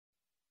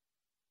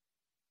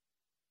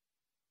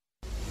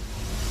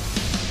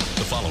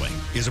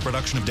is a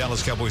production of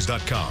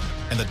DallasCowboys.com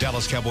and the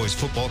Dallas Cowboys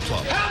Football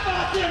Club. How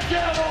about them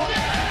Cowboys?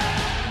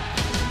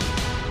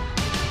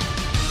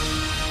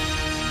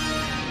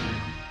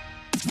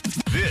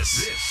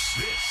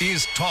 This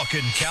is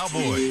Talkin'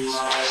 Cowboys.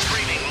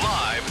 Streaming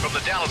live from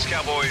the Dallas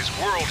Cowboys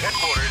World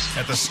Headquarters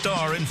at the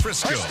Star in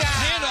Frisco.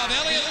 Handoff,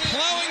 Elliott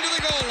plowing to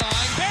the goal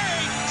line.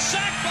 Barry,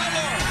 sacked by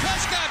Lord.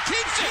 Prescott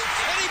keeps it,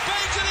 and he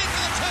bangs it in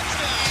for the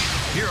touchdown.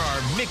 Here are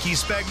Mickey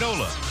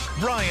Spagnola,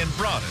 Brian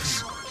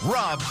Broaddus,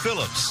 Rob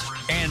Phillips,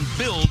 and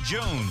Bill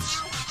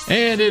Jones.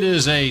 And it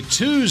is a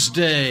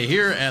Tuesday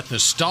here at the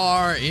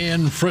Star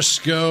in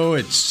Frisco.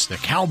 It's the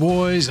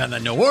Cowboys and the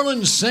New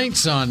Orleans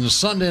Saints on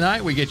Sunday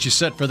night. We get you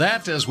set for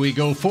that as we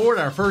go forward.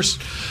 Our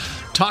first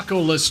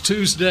Taco-less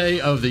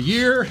Tuesday of the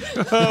year.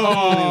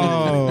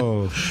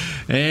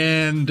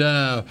 And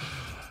I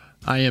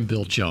am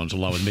Bill Jones,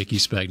 along with Mickey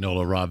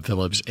Spagnola, Rob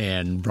Phillips,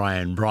 and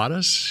Brian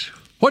Broaddus.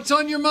 What's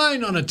on your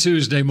mind on a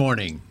Tuesday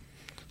morning?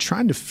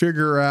 Trying to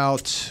figure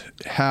out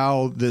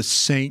how the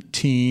Saint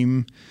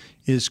team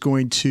is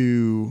going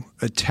to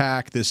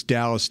attack this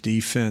Dallas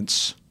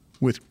defense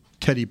with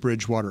Teddy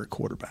Bridgewater at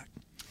quarterback.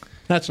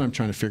 That's what I'm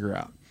trying to figure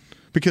out.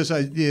 Because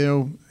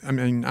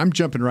I'm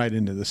jumping right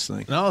into this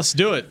thing. No, let's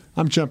do it.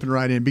 I'm jumping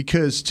right in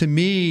because to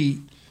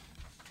me,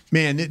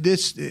 man, I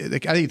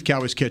think the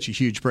Cowboys catch a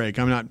huge break.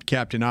 I'm not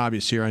Captain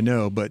Obvious here, I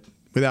know, but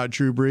without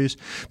Drew Brees,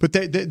 but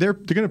they're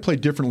going to play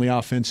differently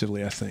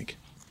offensively. I think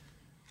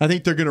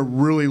they're going to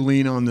really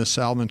lean on this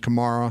Alvin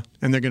Kamara,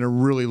 and they're going to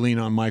really lean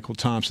on Michael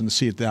Thompson to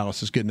see if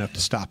Dallas is good enough to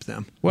stop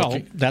them.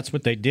 Well, that's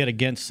what they did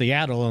against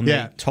Seattle, and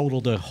they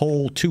totaled a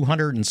whole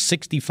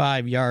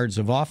 265 yards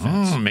of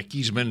offense.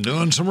 Mickey's been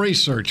doing some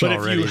research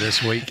already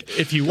this week.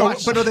 If you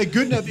watch, but are they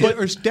good enough?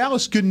 Or is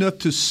Dallas good enough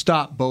to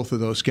stop both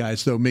of those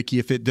guys, though, Mickey?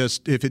 If it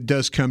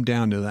does come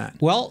down to that.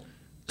 Well,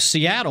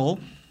 Seattle,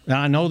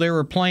 I know they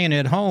were playing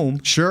at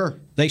home. Sure,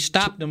 they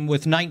stopped them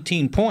with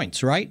 19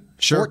 points, right?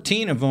 Sure.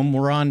 14 of them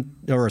were on,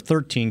 or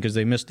 13 because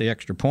they missed the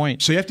extra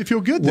point. So you have to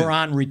feel good then. We're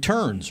on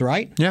returns,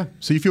 right? Yeah.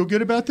 So you feel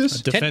good about this?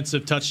 A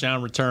defensive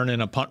touchdown return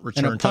and a punt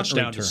return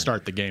touchdown to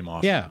start the game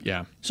off.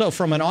 Yeah. So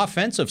from an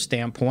offensive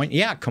standpoint,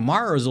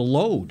 Kamara is a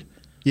load.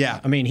 Yeah.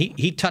 I mean,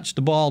 he touched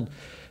the ball,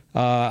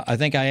 I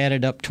think I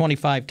added up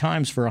 25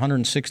 times for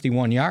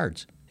 161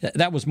 yards.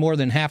 That was more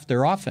than half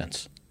their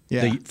offense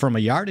from a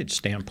yardage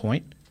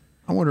standpoint.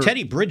 I wonder,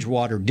 Teddy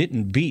Bridgewater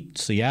didn't beat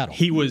Seattle.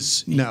 He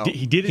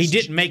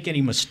didn't make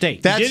any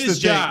mistakes. He did his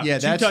job. Yeah,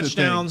 2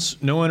 touchdowns,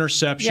 no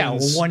interceptions. Yeah, a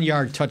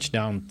 1-yard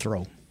touchdown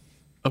throw.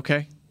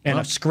 Okay. And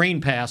a screen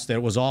pass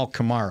that was all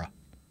Kamara.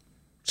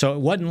 So it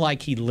wasn't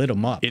like he lit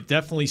him up. It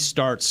definitely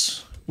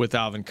starts with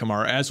Alvin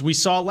Kamara, as we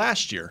saw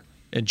last year.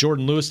 And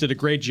Jordan Lewis did a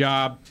great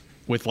job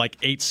with like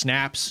 8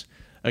 snaps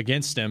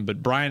against him.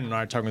 But Brian and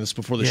I were talking about this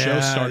before the show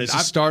started. He's a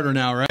starter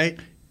now, right?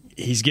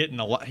 He's getting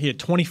a lot. He had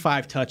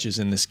 25 touches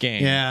in this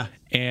game. Yeah.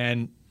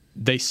 And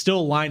they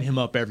still line him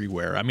up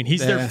everywhere. I mean, he's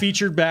their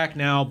featured back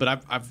now,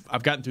 but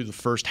I've gotten through the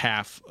first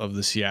half of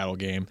the Seattle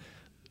game.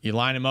 You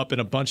line him up in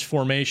a bunch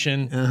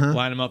formation,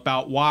 line him up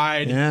out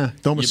wide. Yeah,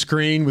 throw him a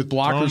screen with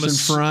blockers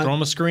in front. Throw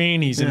him a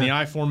screen. He's in the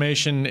I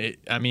formation.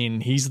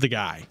 He's the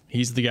guy.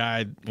 He's the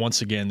guy,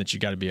 once again, that you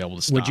got to be able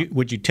to stop.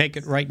 Would you take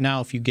it right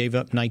now if you gave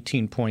up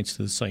 19 points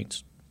to the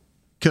Saints?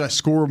 Could I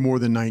score more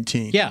than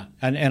 19? Yeah,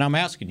 and I'm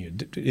asking you,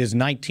 is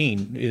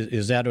 19,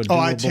 is that a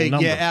doable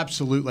number? Yeah,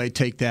 absolutely. I'd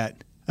take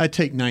that. I'd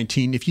take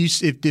 19.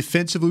 If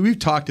defensively, we've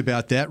talked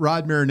about that.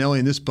 Rod Marinelli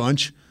and this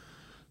bunch,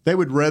 they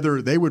would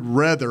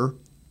rather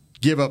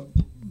give up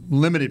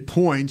limited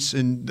points,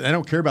 and I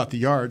don't care about the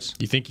yards.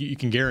 You think you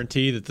can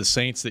guarantee that the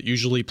Saints that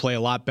usually play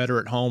a lot better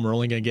at home are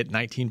only going to get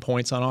 19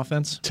 points on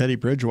offense? Teddy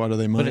Bridgewater,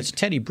 they might. But it's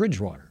Teddy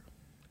Bridgewater.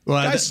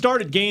 Well, guys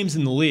started games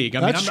in the league.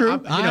 That's true.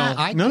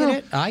 I get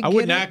it. I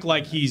wouldn't act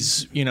like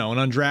he's an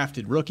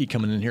undrafted rookie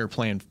coming in here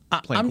playing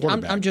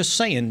quarterback. I'm just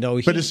saying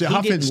though. But is the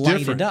offense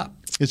different? It up.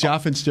 Is the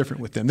offense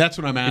different with them? That's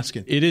what I'm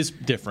asking. It is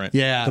different.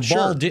 Yeah, the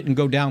ball didn't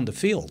go down the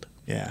field.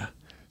 Yeah.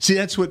 See,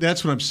 that's what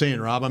I'm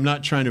saying, Rob. I'm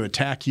not trying to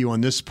attack you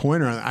on this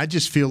point. I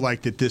just feel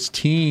like that this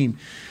team.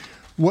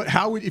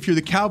 If you're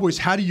the Cowboys,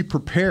 how do you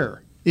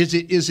prepare? Is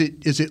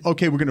it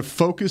okay? We're going to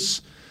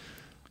focus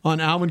on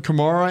Alvin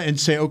Kamara and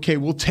say, okay,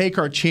 we'll take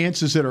our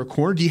chances at our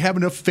corner. Do you have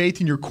enough faith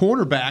in your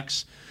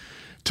cornerbacks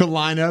to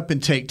line up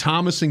and take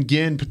Thomas and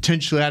Ginn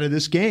potentially out of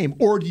this game?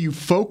 Or do you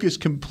focus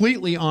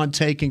completely on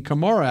taking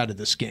Kamara out of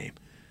this game?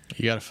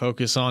 You got to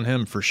focus on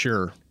him for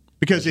sure.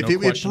 Because if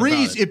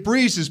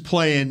Brees is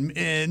playing,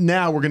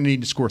 now we're going to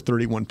need to score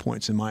 31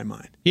 points in my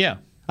mind. Yeah.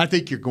 I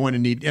think you're going to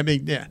need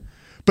 – yeah.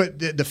 But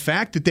the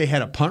fact that they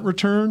had a punt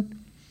return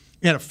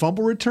and a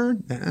fumble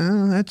return, we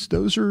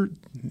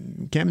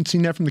haven't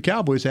seen that from the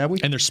Cowboys, have we?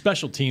 And their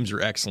special teams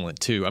are excellent,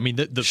 too. I mean,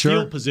 the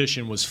field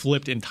position was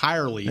flipped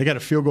entirely. They got a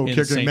field goal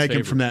kicker to make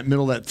him from that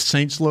middle, that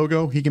Saints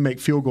logo. He can make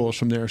field goals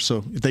from there.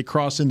 So if they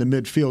cross into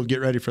midfield, get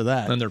ready for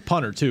that. And their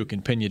punter, too,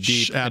 can pin you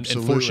deep and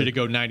force you to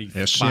go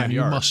 95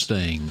 yards.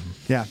 Mustang.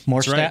 Yeah.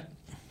 More stat?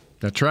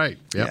 That's right.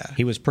 Yep. Yeah.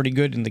 He was pretty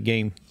good in the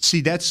game.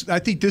 See, I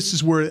think this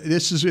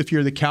is if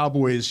you're the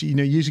Cowboys,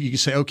 usually you can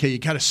say, okay, you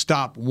got to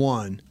stop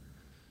one.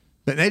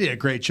 But they did a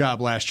great job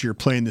last year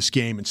playing this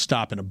game and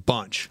stopping a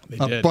bunch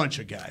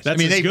of guys.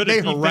 That's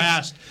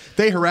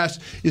They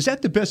harassed. Is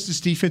that the best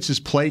this defense has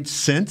played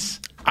since?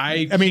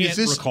 I can't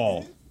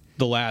recall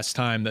the last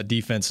time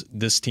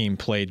this team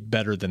played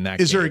better than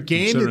that. Is there a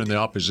game considering the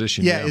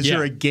opposition? Yeah, is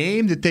there a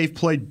game that they've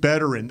played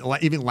better in?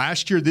 Even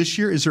last year, this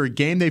year, is there a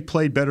game they've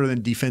played better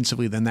than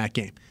defensively than that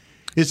game?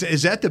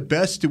 Is that the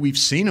best that we've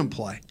seen them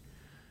play?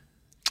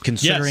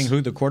 Considering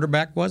who the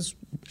quarterback was,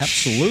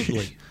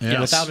 absolutely,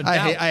 without a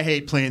doubt. I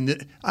hate playing.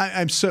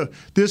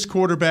 This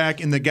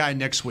quarterback and the guy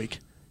next week.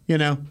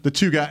 The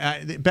two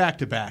guys back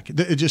to back.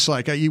 It's just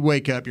like you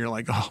wake up, you're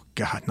like, oh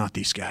God, not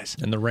these guys.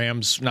 And the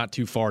Rams not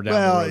too far down.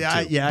 Well, the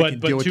road too. I can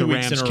deal with the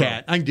Rams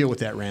cat. I can deal with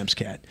that Rams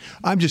cat.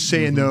 I'm just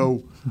saying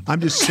though.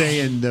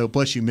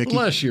 Bless you, Mickey.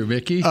 Bless you,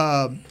 Mickey.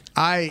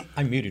 I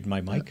muted my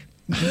mic.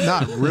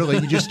 Not really.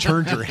 You just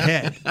turned your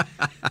head,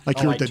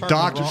 like you're at the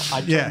doctor.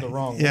 I turned the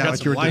wrong way.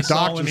 Like you're at the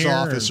doctor's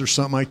office or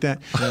something like that.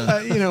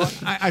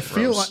 I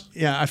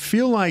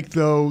feel like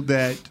though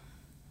that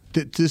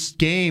this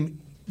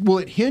game will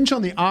it hinge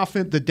on the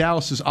offense, the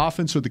Dallas's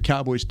offense, or the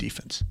Cowboys'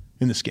 defense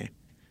in this game?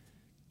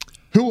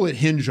 Who will it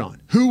hinge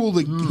on? Who will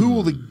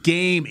the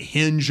game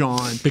hinge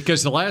on?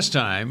 Because the last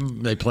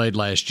time they played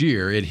last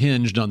year, it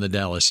hinged on the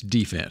Dallas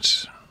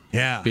defense.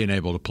 Yeah, being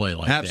able to play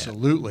like that.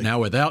 Absolutely. Now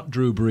without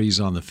Drew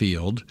Brees on the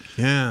field,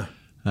 because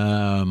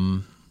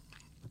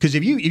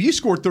if you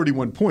score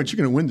 31 points, you're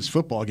going to win this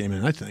football game.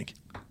 And I think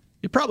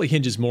it probably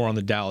hinges more on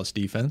the Dallas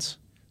defense.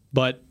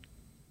 But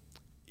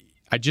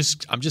I'm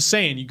just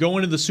saying, you go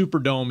into the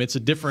Superdome, it's a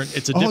different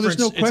story.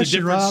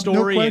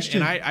 No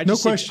question. And I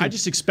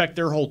just expect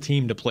their whole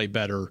team to play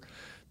better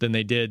than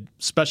they did,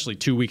 especially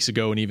 2 weeks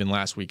ago and even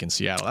last week in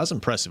Seattle. That's an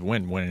impressive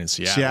winning in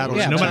Seattle.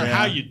 No matter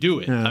how you do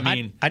it. Yeah. I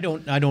mean, I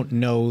don't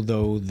know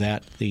though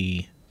that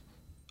the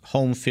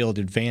home field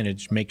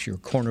advantage makes your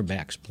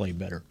cornerbacks play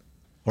better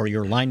or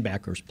your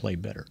linebackers play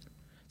better.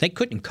 They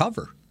couldn't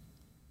cover.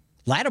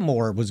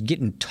 Lattimore was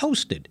getting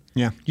toasted.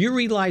 Yeah. Do you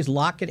realize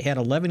Lockett had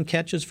 11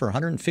 catches for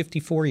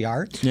 154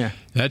 yards? Yeah.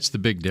 That's the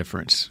big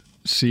difference.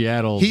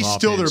 Seattle's he's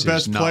still their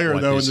best player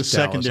though in the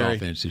secondary.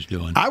 Offense is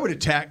doing. I would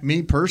attack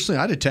me personally.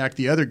 I'd attack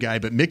the other guy,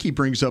 but Mickey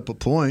brings up a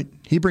point.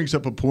 He brings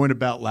up a point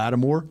about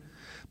Lattimore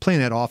playing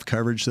that off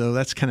coverage though.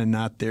 That's kind of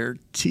not their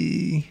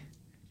tea.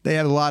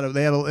 They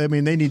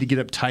need to get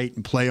up tight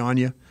and play on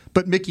you.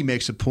 But Mickey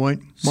makes a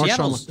point.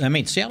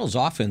 Seattle's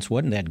offense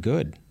wasn't that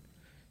good.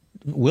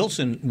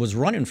 Wilson was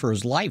running for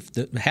his life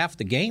half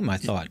the game, I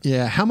thought.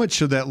 Yeah, how much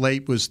of that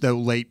late was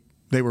late?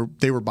 They were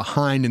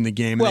behind in the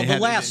game. Well, the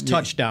last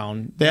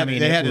touchdown.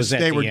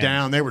 They were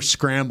down. They were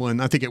scrambling.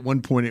 I think at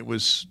one point it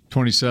was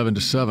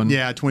 27-7.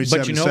 Yeah, 27-7.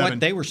 But you know what?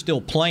 They were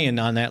still playing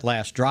on that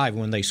last drive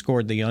when they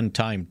scored the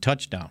untimed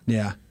touchdown.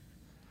 Yeah,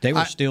 they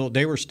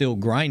were still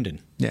grinding.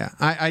 Yeah,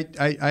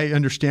 I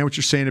understand what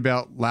you're saying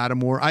about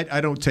Lattimore. I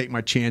don't take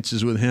my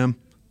chances with him.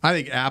 I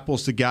think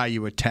Apple's the guy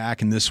you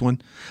attack in this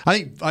one. I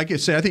think, like I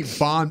said, I think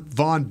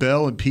Von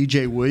Bell and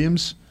P.J.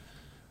 Williams.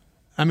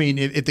 I mean,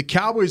 if the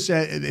Cowboys,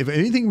 if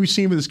anything we've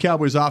seen with this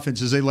Cowboys offense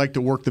is they like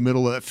to work the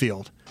middle of that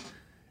field.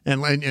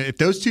 And if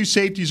those two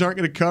safeties aren't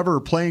going to cover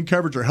or play in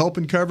coverage or help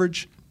in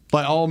coverage,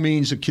 by all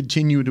means,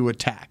 continue to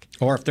attack.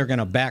 Or if they're going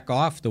to back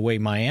off the way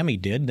Miami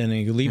did, then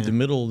you leave the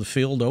middle of the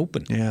field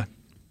open. Yeah.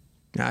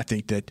 I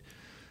think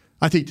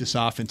this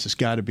offense has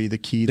got to be the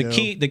key.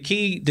 The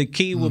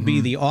key will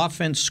be the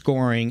offense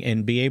scoring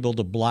and be able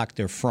to block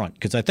their front,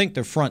 because I think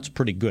their front's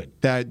pretty good.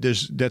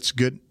 That's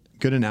good.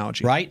 Good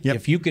analogy. Right? Yep.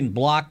 If you can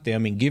block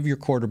them and give your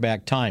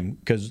quarterback time,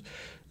 because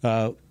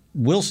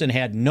Wilson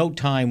had no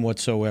time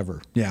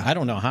whatsoever. Yeah. I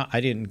don't know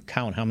I didn't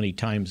count how many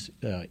times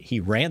he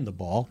ran the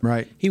ball.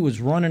 Right. He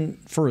was running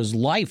for his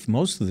life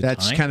most of the time.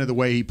 That's kind of the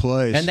way he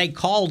plays. And they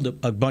called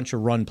a bunch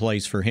of run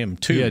plays for him,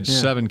 too. He had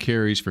 7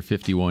 carries for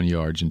 51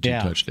 yards and 2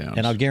 touchdowns.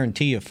 And I'll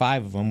guarantee you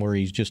 5 of them where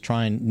he's just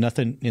trying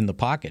nothing in the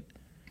pocket.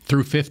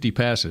 Threw 50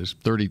 passes,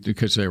 30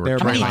 because they were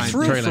trailing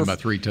by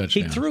 3 touchdowns.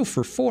 He threw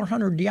for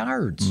 400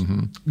 yards.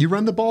 Mm-hmm. You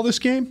run the ball this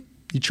game?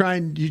 You try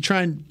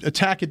and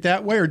attack it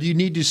that way, or do you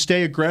need to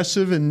stay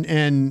aggressive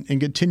and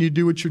continue to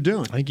do what you're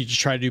doing? I think you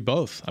just try to do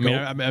both.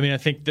 I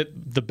think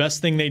that the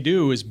best thing they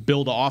do is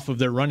build off of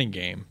their running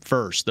game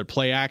first. Their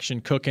play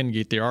action cooking,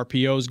 get the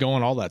RPOs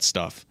going, all that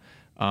stuff.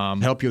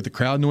 Help you with the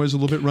crowd noise a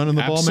little bit, running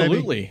the ball,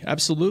 maybe?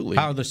 Absolutely.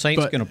 How are the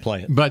Saints going to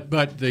play it?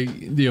 But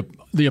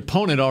the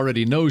opponent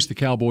already knows the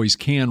Cowboys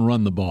can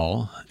run the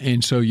ball,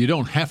 and so you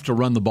don't have to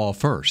run the ball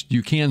first.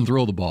 You can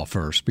throw the ball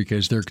first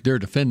because they're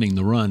defending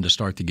the run to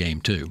start the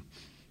game too.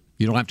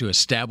 You don't have to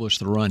establish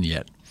the run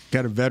yet.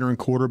 Got a veteran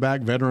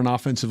quarterback, veteran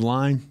offensive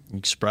line.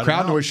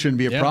 Crowd noise shouldn't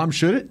be a problem,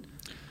 should it?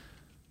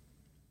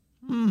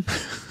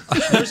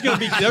 There's going to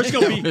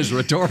be. It's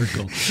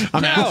rhetorical.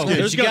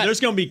 There's going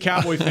to be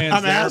Cowboy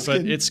fans there,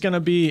 but it's going to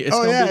be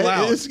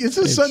loud. It's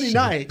a Sunday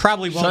night.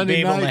 Probably won't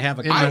Sunday be able to have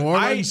a.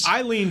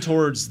 I lean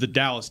towards the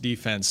Dallas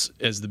defense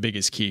as the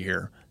biggest key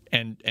here,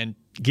 and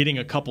getting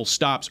a couple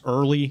stops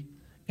early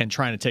and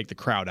trying to take the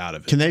crowd out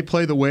of it. Can they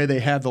play the way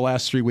they have the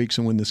last 3 weeks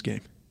and win this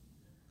game?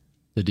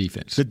 The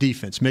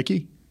defense,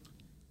 Mickey.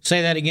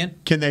 Say that again.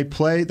 Can they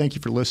play? Thank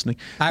you for listening.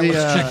 I was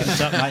checking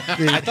something.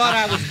 I thought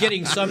I was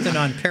getting something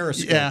on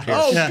Periscope. Yeah. Here.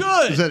 Oh,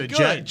 good. Is that a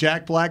good.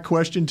 Jack Black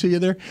question to you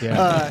there?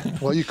 Yeah.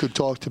 Well, you could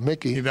talk to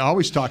Mickey. I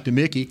always talk to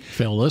Mickey.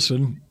 Phil,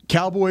 listen.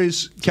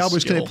 Cowboys, can they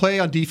Skill. play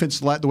on defense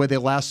the way they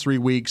last 3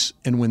 weeks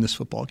and win this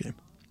football game?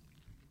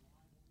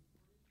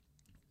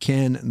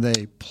 Can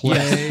they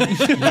play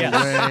the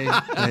way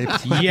they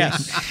play?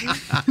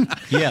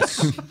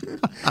 Yes.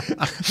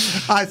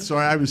 I'm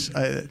sorry.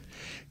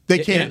 They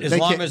can't. As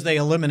long as they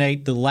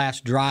eliminate the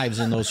last drives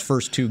in those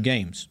first 2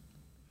 games.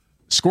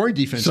 Scoring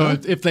defense. So huh?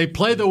 if they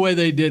play the way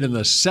they did in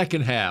the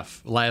second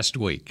half last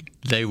week,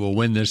 they will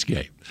win this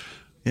game.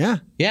 Yeah.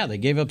 Yeah, they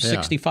gave up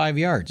 65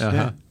 yards.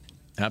 Uh-huh.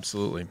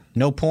 Absolutely.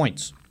 No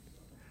points.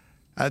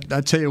 I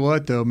tell you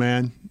what, though,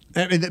 man.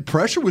 I mean, the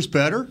pressure was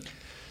better.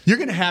 You're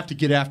going to have to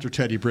get after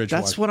Teddy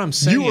Bridgewater. That's what I'm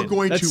saying. You are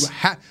going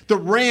to. The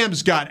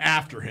Rams got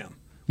after him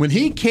when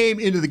he came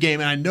into the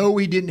game, and I know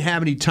he didn't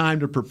have any time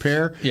to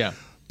prepare. Yeah.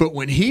 But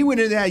when he went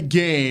into that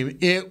game,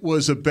 it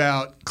was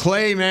about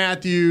Clay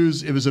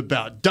Matthews. It was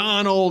about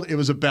Donald. It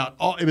was about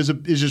it was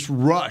just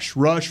rush.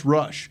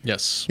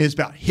 Yes. It's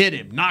about hit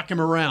him, knock him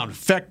around,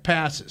 affect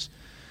passes.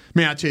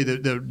 Man, I tell you,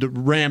 the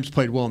Rams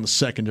played well in the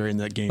secondary in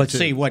that game. But too.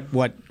 see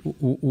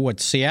what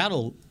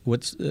Seattle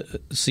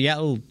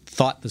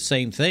thought the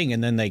same thing,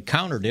 and then they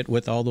countered it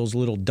with all those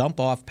little dump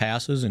off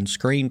passes and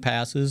screen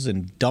passes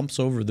and dumps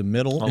over the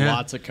middle,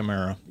 Lots of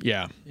Kamara.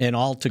 Yeah. and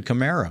all to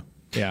Kamara.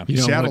 Yeah. You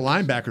know Seattle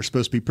what- linebackers are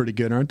supposed to be pretty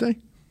good, aren't they?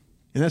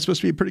 And that's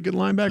supposed to be a pretty good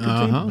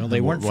linebacker team. Well,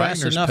 they weren't fast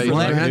Wagner's enough paid for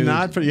like that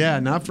that.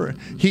 dude. Not for.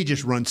 He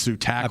just runs through I'm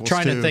tackles.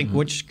 trying too. to think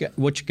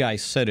which guy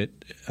said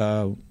it.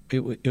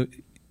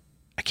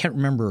 I can't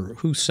remember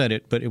who said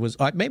it, but it was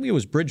maybe it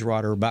was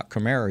Bridgewater about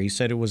Kamara. He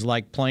said it was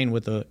like playing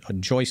with a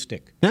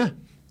joystick, Yeah.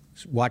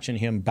 watching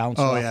him bounce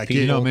Oh, off yeah,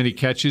 people. You know how many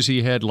catches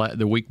he had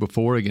the week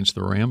before against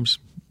the Rams?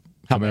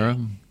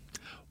 Kamara?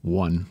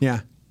 1.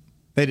 Yeah.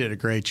 They did a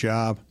great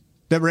job.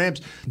 The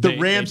Rams They-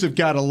 have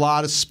got a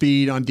lot of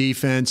speed on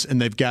defense, and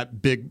they've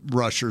got big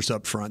rushers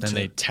up front. And too.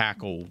 they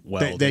tackle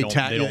well. They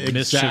don't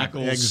miss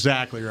tackles.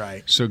 Exactly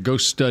right. So go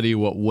study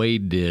what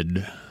Wade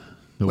did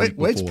the week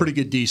Wade's before. pretty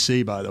good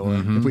DC, by the way.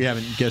 If we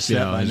haven't guessed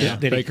that by now.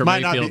 Baker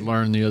Might not Mayfield be-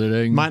 learned the other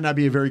day. Might not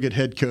be a very good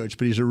head coach,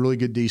 but he's a really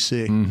good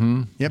DC.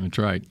 Mm-hmm. Yep. That's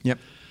right. Yep.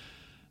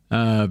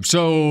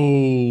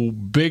 So,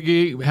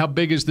 Biggie, how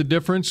big is the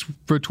difference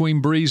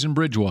between Breeze and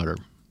Bridgewater?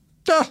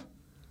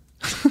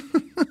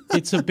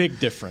 It's a big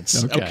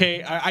difference.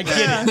 Okay, I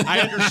get it. I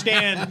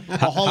understand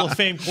a Hall of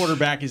Fame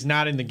quarterback is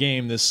not in the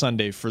game this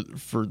Sunday for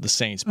the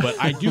Saints, but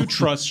I do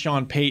trust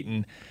Sean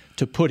Payton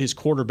to put his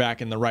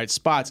quarterback in the right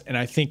spots, and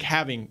I think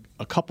having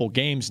a couple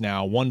games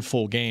now, one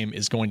full game,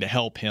 is going to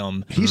help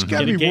him He's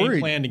gotta get a be game worried.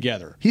 plan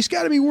together. He's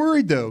got to be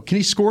worried, though. Can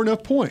he score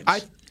enough points?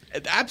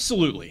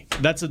 Absolutely,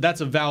 that's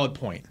a valid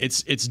point.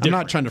 It's different. I'm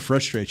not trying to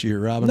frustrate you here,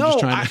 Rob. I'm No, just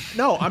trying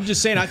to. I'm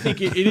just saying I think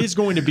it is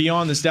going to be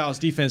on this Dallas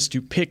defense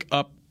to pick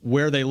up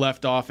where they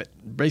left off at,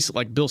 basically,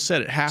 like Bill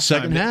said, at halftime.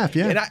 Second half,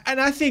 yeah. And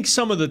I think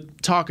some of the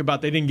talk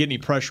about they didn't get any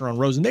pressure on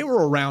Rosen, they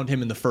were around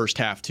him in the first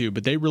half too,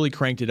 but they really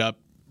cranked it up.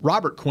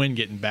 Robert Quinn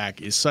getting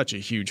back is such a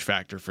huge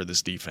factor for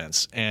this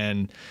defense,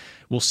 and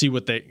we'll see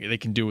what they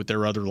can do with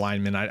their other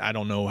linemen. I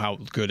don't know how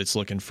good it's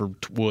looking for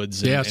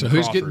Woods. And, So and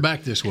who's Crawford. getting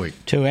back this week?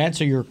 To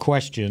answer your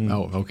question,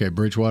 Oh, okay,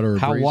 Bridgewater or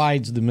how Breeze?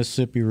 wide's the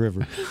Mississippi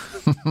River?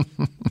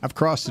 I've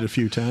crossed it a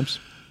few times.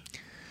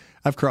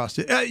 I've crossed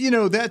it.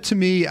 That to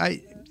me,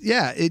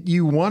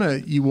 you want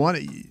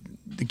to.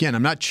 Again,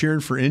 I'm not cheering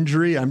for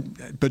injury.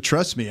 But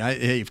trust me,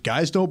 if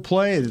guys don't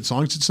play, as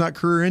long as it's not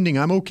career ending,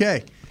 I'm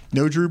okay.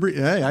 No Drew Brees.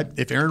 Hey,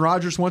 if Aaron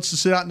Rodgers wants to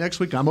sit out next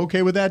week, I'm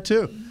okay with that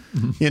too.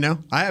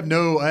 I have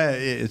no.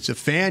 It's a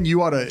fan.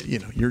 You ought to.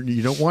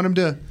 You don't want him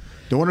to.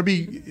 Don't want to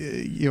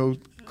be.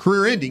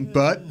 Career ending.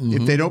 But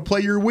if they don't play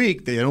your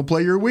week, they don't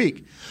play your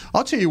week.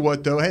 I'll tell you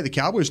what though. Hey, the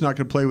Cowboys not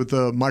going to play with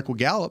Michael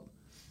Gallup.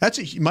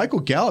 Michael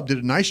Gallup did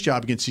a nice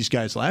job against these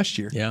guys last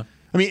year. Yeah.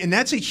 I mean, and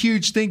that's a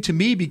huge thing to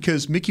me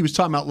because Mickey was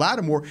talking about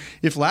Lattimore.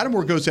 If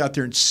Lattimore goes out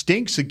there and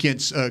stinks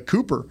against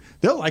Cooper,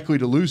 they're likely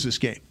to lose this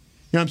game.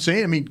 You know what I'm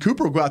saying? I mean,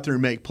 Cooper will go out there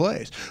and make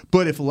plays.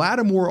 But if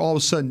Lattimore all of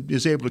a sudden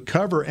is able to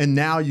cover and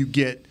now you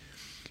get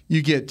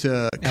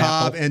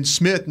Cobb and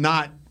Smith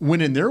not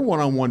winning their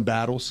one-on-one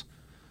battles,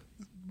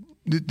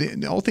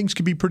 all things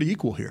could be pretty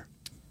equal here.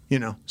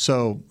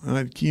 So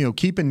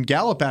keeping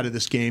Gallup out of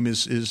this game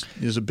is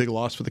a big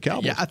loss for the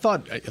Cowboys. Yeah, I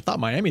thought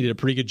Miami did a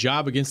pretty good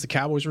job against the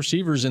Cowboys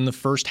receivers in the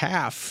first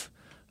half.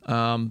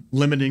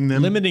 Limiting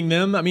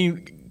them. I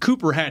mean,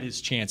 Cooper had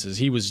his chances.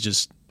 He was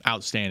just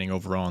outstanding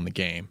overall in the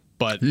game.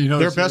 But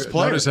their best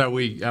player. Notice how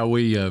we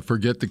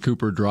forget the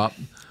Cooper drop.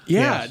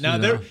 yeah,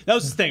 that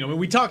was the thing. I mean,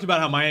 we talked about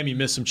how Miami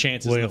missed some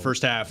chances in the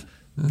first half.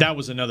 That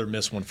was another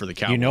missed one for the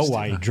Cowboys. You know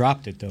why he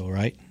dropped it, though,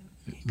 right?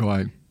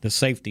 Right. The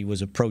safety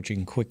was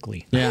approaching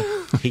quickly. Yeah.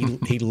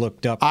 He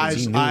looked up. 'cause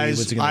he knew he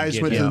was gonna eyes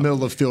get went hit. to the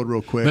middle of the field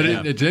real quick. But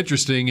it's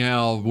interesting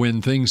how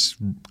when things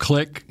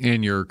click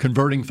and you're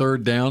converting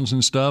third downs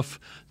and stuff,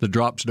 the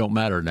drops don't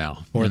matter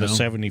now. Or the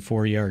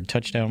 74-yard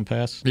touchdown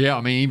pass. Yeah,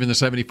 I mean, even the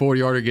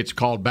 74-yarder gets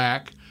called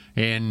back,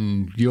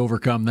 and you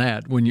overcome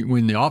that.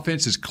 When the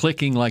offense is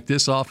clicking like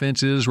this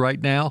offense is right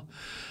now,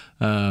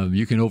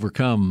 you can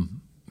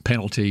overcome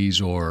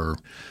penalties or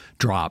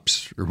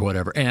drops or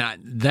whatever.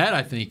 And that,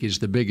 I think, is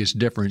the biggest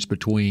difference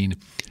between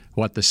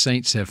what the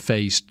Saints have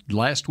faced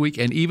last week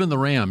and even the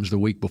Rams the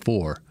week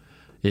before,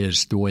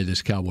 is the way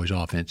this Cowboys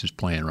offense is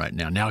playing right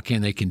now. Now,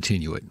 can they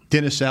continue it?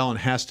 Dennis Allen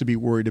has to be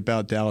worried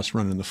about Dallas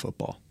running the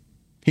football.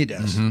 He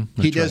does.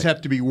 He does have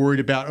to be worried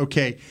about,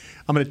 okay,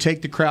 I'm going to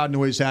take the crowd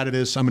noise out of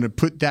this. I'm going to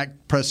put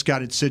Dak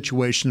Prescott in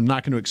situation. I'm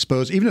not going to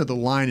expose. Even though the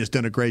line has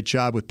done a great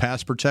job with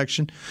pass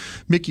protection,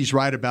 Mickey's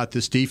right about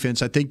this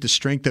defense. I think the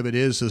strength of it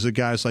is the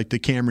guys like the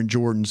Cameron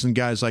Jordans and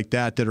guys like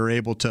that are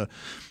able to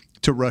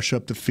rush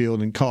up the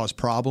field and cause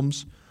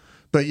problems.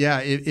 But,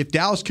 yeah, if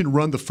Dallas can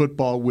run the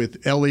football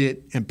with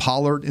Elliott and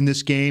Pollard in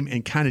this game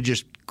and kind of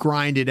just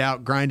grind it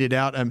out.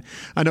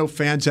 I know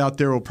fans out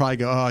there will probably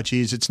go, oh,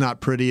 geez, it's not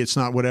pretty, it's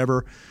not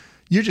whatever.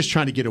 You're just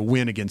trying to get a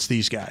win against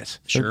these guys.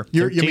 Sure.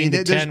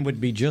 13-10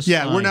 would be just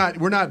fine.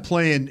 We're not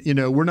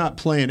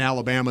playing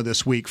Alabama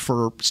this week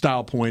for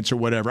style points or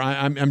whatever.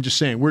 I'm just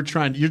saying you're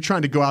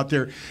trying to go out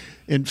there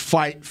and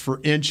fight for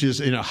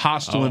inches in a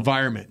hostile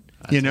environment.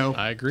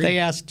 I agree. They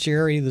asked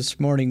Jerry this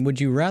morning, would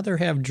you rather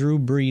have Drew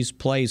Brees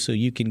play so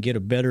you can get a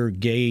better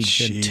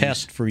gauge and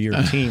test for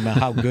your team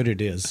how good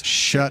it is?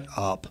 Shut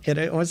up. And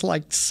it was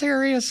like,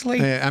 seriously?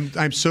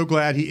 I'm so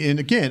glad and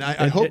again,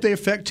 I hope they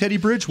affect Teddy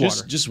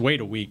Bridgewater. Just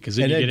wait a week because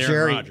then you get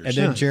Aaron Rodgers.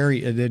 And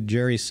then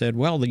Jerry said,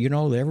 well,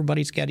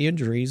 everybody's got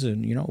injuries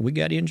and, we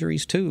got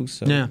injuries too,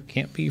 so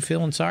can't be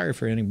feeling sorry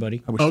for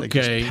anybody. I wish they could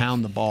just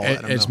pound the ball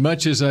at him. As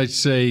much as I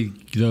say,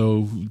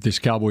 though, this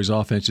Cowboys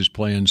offense is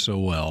playing so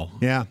well.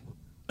 Yeah.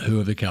 Who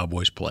have the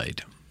Cowboys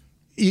played?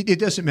 It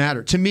doesn't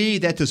matter. To me,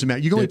 that doesn't matter.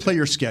 You can only play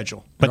your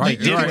schedule. But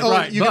you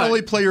can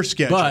only play your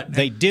schedule. But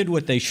they did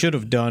what they should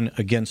have done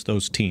against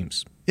those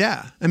teams.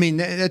 Yeah. I mean,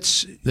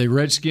 that's... The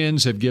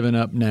Redskins have given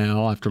up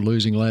now after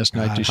losing last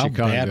night to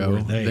Chicago. Bad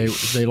were they?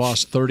 They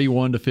lost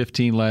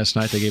 31-15 last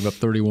night. They gave up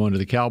 31 to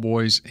the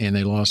Cowboys, and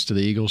they lost to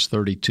the Eagles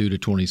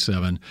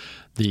 32-27.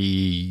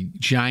 The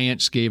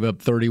Giants gave up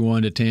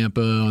 31 to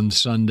Tampa on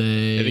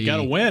Sunday. They got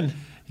to win.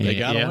 They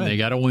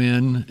got to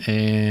win.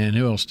 And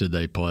who else did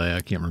they play? I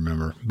can't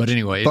remember. But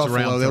anyway, Buffalo,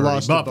 it's around 30. They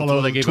lost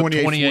Buffalo. They gave up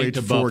 28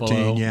 to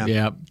Buffalo.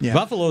 Yeah.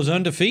 Buffalo's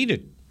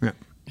undefeated. Yeah.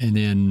 And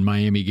then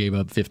Miami gave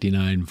up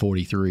 59,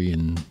 43,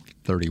 and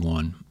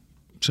 31.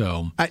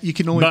 So you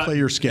can only play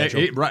your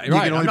schedule. Right. You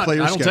can only play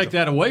your I don't schedule. take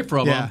that away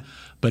from them.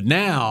 But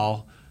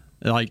now,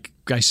 like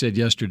I said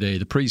yesterday,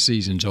 the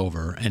preseason's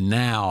over, and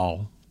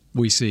now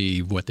we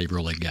see what they've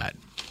really got.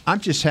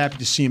 I'm just happy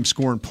to see him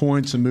scoring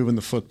points and moving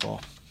the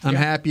football. I'm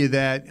happy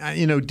that,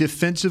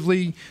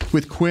 defensively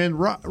with Quinn,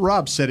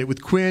 Rob said it,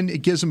 with Quinn,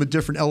 it gives him a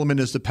different element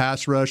as the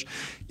pass rush.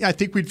 I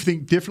think we'd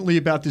think differently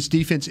about this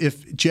defense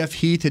if Jeff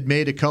Heath had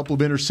made a couple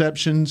of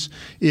interceptions,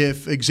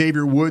 if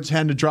Xavier Woods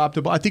hadn't dropped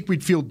the ball. I think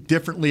we'd feel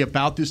differently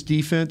about this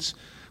defense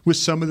with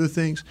some of the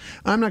things.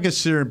 I'm not going to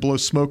sit there and blow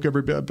smoke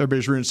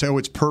everybody's rear and say,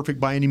 it's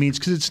perfect by any means,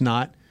 because it's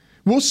not.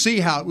 We'll see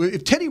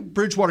if Teddy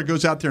Bridgewater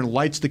goes out there and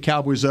lights the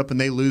Cowboys up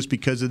and they lose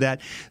because of that,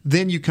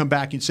 then you come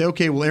back and say,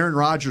 okay, well, Aaron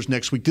Rodgers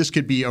next week, this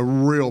could be a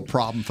real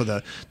problem for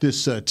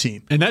this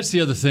team. And that's the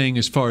other thing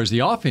as far as the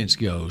offense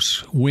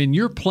goes. When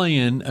you're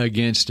playing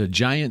against a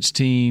Giants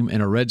team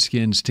and a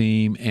Redskins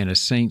team and a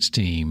Saints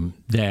team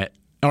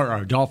or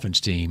a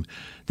Dolphins team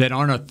that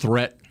aren't a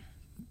threat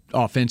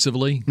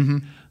offensively,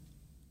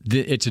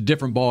 it's a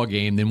different ball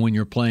game than when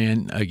you're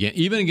playing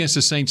even against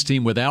the Saints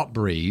team without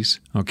Brees,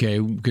 okay,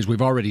 because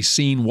we've already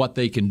seen what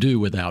they can do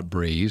without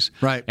Brees.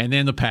 Right. And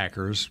then the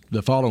Packers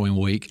the following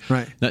week.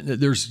 Right.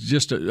 There's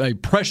just a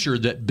pressure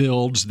that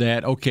builds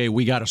that, okay,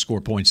 we got to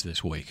score points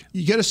this week.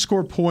 You got to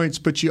score points,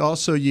 but you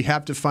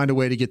have to find a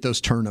way to get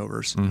those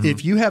turnovers.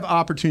 If you have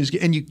opportunities,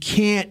 and you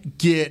can't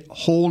get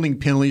holding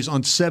penalties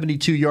on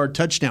 72-yard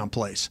touchdown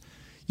plays.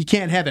 You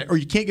can't have it, or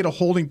you can't get a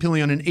holding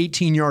penalty on an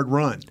 18-yard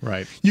run.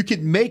 Right. You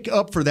can make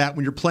up for that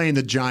when you're playing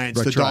the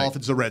Giants, the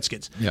Dolphins, the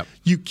Redskins. Yep.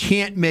 You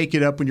can't make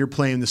it up when you're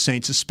playing the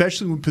Saints,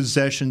 especially when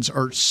possessions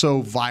are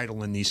so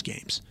vital in these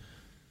games.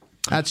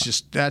 That's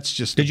just the bottom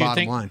line.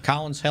 Did you think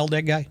Collins held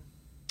that guy?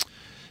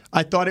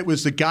 I thought it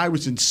was the guy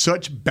was in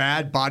such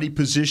bad body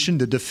position,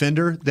 the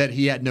defender, that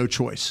he had no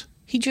choice.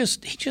 He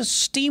just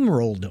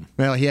steamrolled him.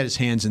 Well, he had his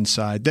hands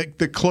inside.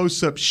 The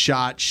close-up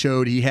shot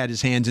showed he had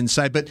his hands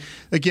inside. But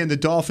again, the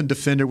Dolphin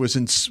defender was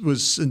in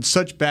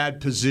such bad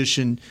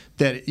position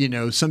that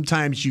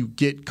sometimes you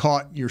get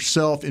caught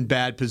yourself in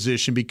bad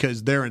position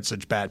because they're in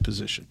such bad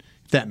position.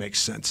 If that makes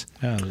sense.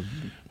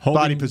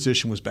 Body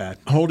position was bad.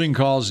 Holding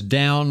calls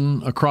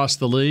down across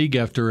the league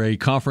after a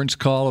conference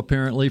call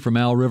apparently from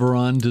Al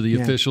Riveron to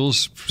the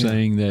officials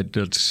saying that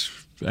it's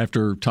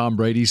after Tom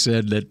Brady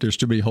said that there's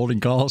too many holding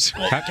calls?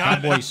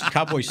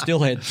 Cowboys still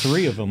had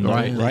 3 of them,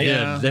 right?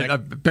 Yeah.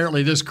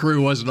 Apparently, this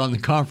crew wasn't on the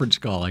conference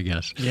call, I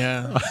guess.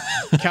 Yeah.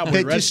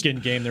 Cowboy-Redskin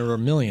game, there were a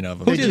million of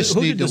them. Who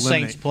did the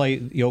Saints play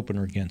the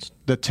opener against?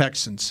 The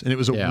Texans, and it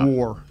was a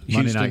war.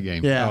 Monday night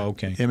game. Yeah. Oh,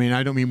 okay. I mean,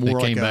 I don't mean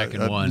war They came like back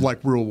and won. like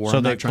real war.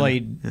 So they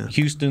played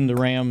Houston, the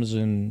Rams,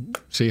 and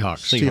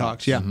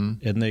Seahawks, yeah.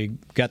 Mm-hmm. And they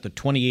got the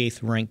 28th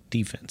ranked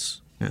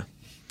defense. Yeah.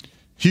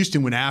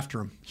 Houston went after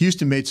him.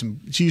 Houston made some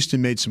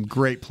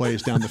great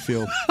plays down the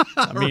field.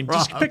 I mean,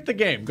 just pick the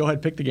game. Go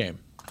ahead, pick the game.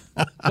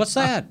 What's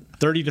that?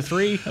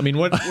 30-3? I mean,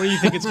 what do you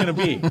think it's going to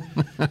be?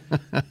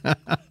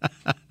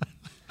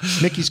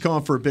 Mickey's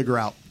calling for a big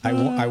rout.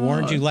 I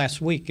warned you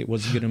last week it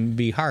was going to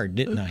be hard,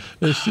 didn't I?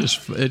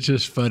 It's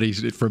just funny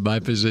from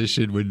my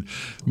position when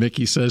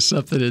Mickey says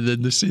something and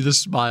then to see the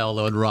smile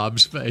on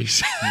Rob's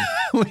face.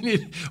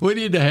 we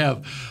need to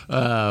have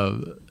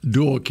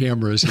dual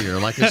cameras here,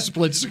 like a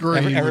split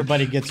screen.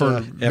 Everybody gets a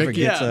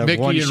Mickey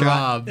one and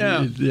shot.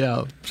 Rob.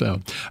 Yeah.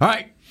 So, all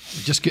right.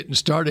 Just getting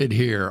started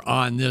here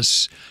on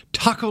this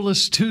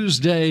Taco-less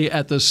Tuesday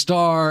at the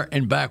Star,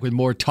 and back with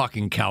more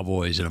Talking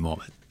Cowboys in a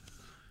moment.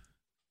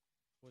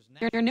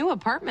 Your new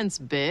apartment's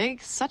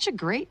big. Such a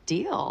great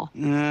deal.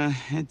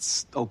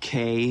 It's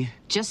okay.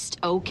 Just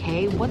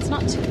okay? What's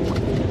not too... It's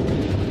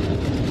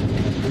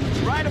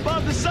right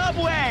above the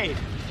subway!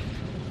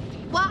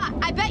 Well,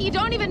 I bet you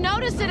don't even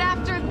notice it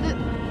after the...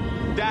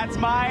 That's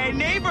my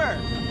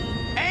neighbor,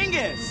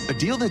 Angus! A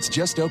deal that's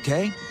just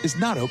okay is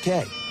not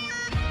okay.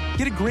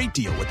 Get a great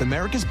deal with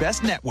America's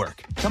Best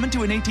Network. Come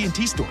into an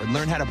AT&T store and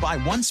learn how to buy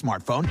one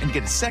smartphone and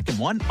get a second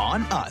one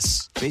on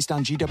us. Based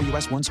on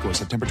GWS 1 score,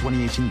 September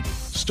 2018.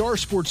 Star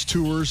Sports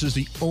Tours is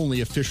the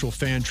only official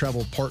fan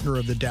travel partner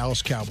of the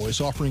Dallas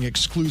Cowboys, offering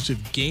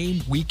exclusive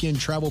game weekend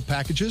travel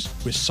packages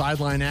with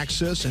sideline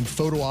access and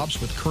photo ops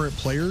with current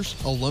players,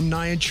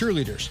 alumni, and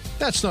cheerleaders.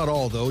 That's not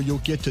all, though. You'll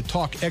get to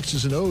talk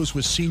X's and O's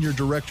with Senior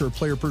Director of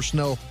Player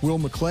Personnel Will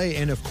McClay,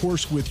 and of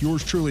course with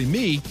yours truly,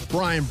 me,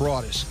 Brian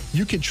Broaddus.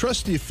 You can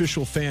trust the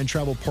official fan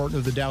travel partner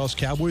of the Dallas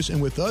Cowboys,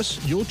 and with us,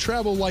 you'll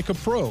travel like a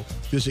pro.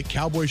 Visit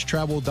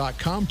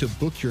cowboystravel.com to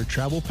book your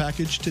travel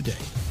package today.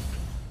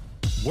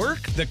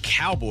 Work the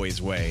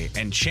Cowboys way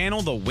and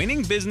channel the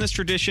winning business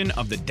tradition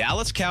of the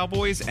Dallas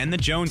Cowboys and the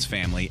Jones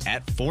family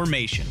at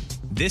Formation.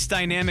 This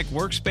dynamic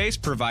workspace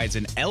provides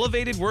an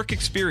elevated work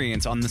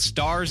experience on the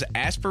Star's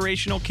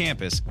aspirational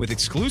campus with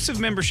exclusive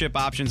membership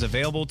options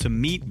available to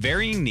meet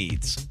varying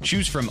needs.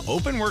 Choose from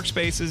open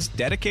workspaces,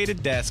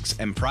 dedicated desks,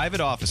 and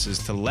private offices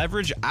to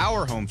leverage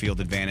our home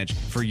field advantage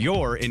for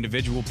your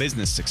individual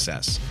business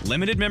success.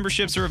 Limited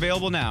memberships are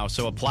available now,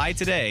 so apply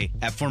today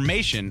at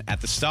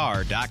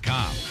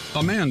formationatthestar.com.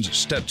 A man's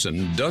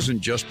Stetson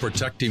doesn't just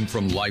protect him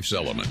from life's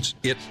elements.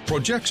 It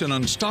projects an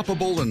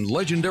unstoppable and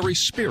legendary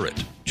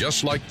spirit,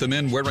 just like the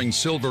men wearing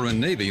silver and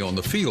navy on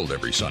the field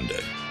every Sunday.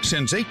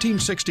 Since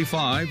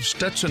 1865,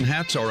 Stetson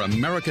hats are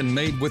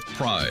American-made with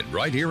pride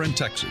right here in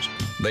Texas.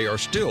 They are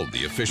still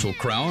the official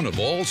crown of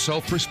all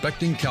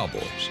self-respecting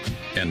cowboys.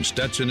 And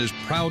Stetson is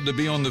proud to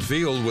be on the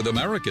field with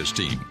America's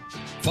team.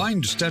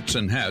 Find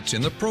Stetson hats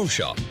in the Pro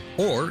Shop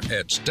or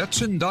at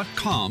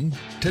Stetson.com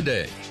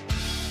today.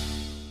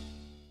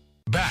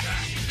 Back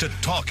to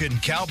Talking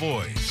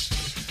Cowboys.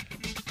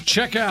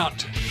 Check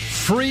out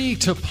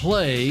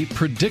free-to-play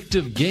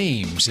predictive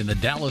games in the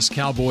Dallas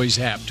Cowboys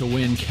app to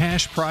win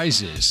cash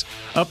prizes.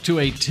 Up to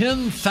a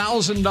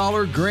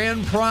 $10,000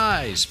 grand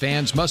prize.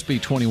 Fans must be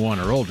 21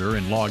 or older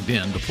and logged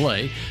in to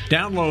play.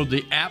 Download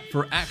the app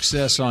for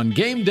access on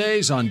game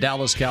days on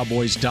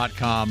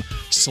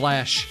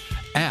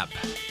DallasCowboys.com/app.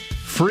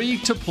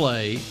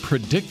 Free-to-play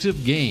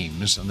predictive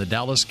games on the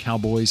Dallas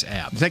Cowboys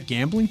app. Is that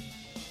gambling?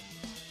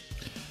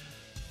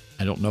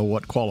 I don't know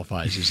what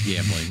qualifies as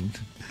gambling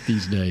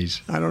these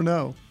days. I don't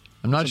know.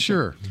 I'm not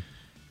sure.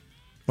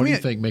 What do you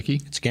think, Mickey?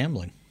 It's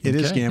gambling. It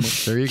is gambling.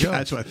 There you go.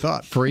 That's what I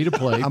thought. Free to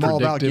play. I'm all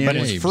about gambling.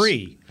 But it's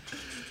free.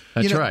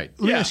 That's right.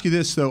 Let me ask you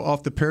this, though,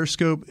 off the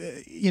Periscope.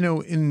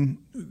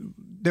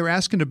 They're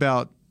asking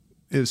about,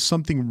 is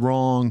something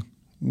wrong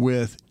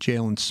with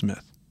Jaylon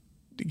Smith?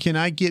 Can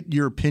I get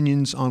your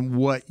opinions on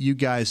what you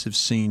guys have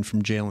seen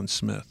from Jaylon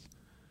Smith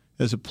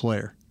as a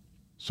player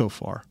so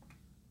far?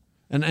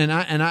 And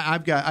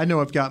I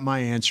know I've got my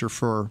answer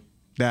for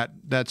that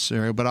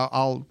scenario, but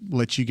I'll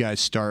let you guys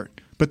start.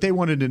 But they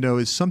wanted to know,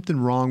 is something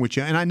wrong with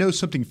you? And I know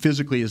something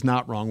physically is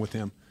not wrong with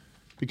him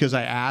because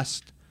I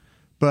asked,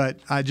 but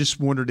I just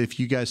wondered if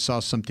you guys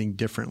saw something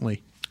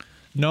differently.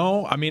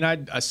 No, I mean,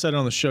 I said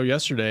on the show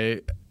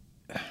yesterday,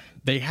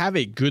 they have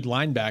a good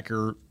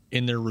linebacker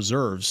in their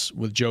reserves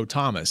with Joe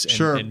Thomas. And,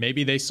 sure. And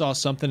maybe they saw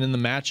something in the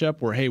matchup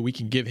where, hey, we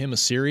can give him a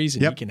series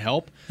and he can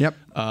help. Yep.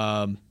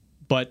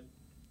 But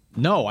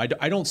no, I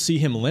don't see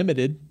him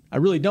limited. I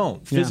really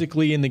don't,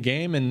 physically in the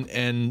game.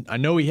 And I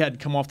know he had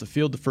come off the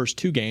field the first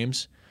 2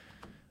 games.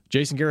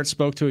 Jason Garrett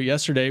spoke to it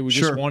yesterday. We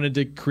just wanted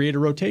to create a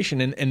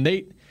rotation. And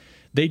they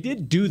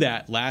did do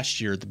that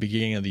last year at the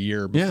beginning of the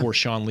year before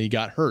Sean Lee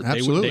got hurt.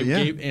 Absolutely,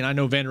 they gave, and I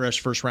know Van Der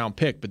Esch first-round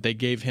pick, but they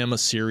gave him a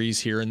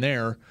series here and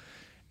there.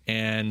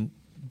 And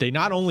they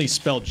not only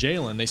spelled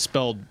Jalen, they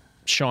spelled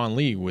Sean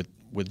Lee with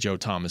Joe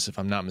Thomas, if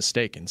I'm not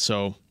mistaken.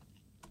 So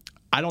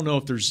I don't know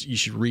if you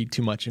should read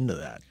too much into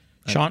that.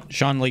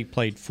 Sean Lee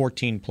played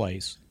 14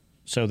 plays,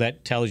 so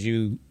that tells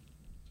you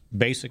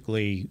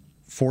basically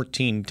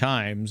 14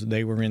 times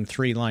they were in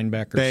 3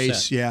 linebacker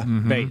base, set. yeah,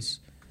 base.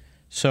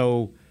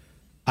 So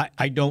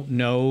I don't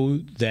know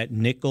that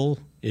nickel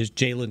is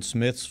Jalen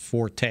Smith's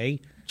forte.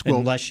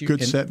 Unless you're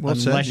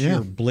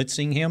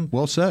blitzing him.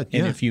 Well said.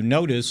 And if you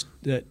notice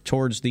that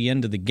towards the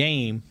end of the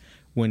game,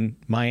 when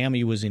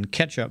Miami was in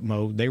catch-up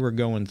mode, they were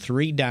going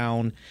 3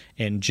 down,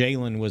 and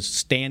Jalen was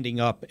standing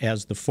up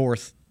as the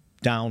 4th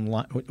down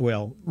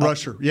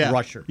rusher.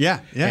 Rusher. Yeah.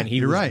 And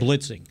he was right.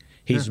 blitzing.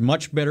 He's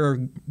much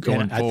better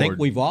going forward. I think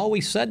we've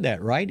always said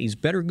that, right? He's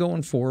better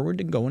going forward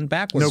than going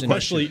backwards. No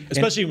question.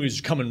 Especially when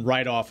he's coming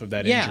right off of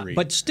that injury. Yeah,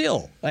 but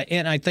still.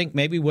 And I think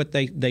maybe what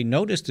they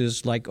noticed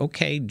is like,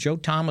 okay, Joe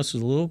Thomas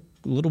is a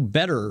little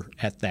better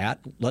at that.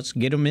 Let's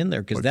get him in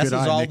there because that's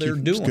all Mickey. they're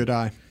doing. Good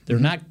eye. They're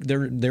not.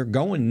 They're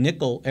going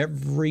nickel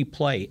every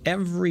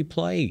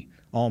play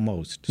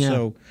almost. Yeah.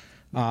 So,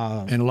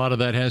 and a lot of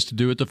that has to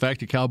do with the fact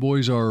that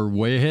Cowboys are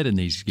way ahead in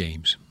these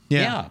games.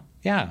 Yeah,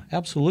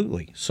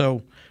 absolutely.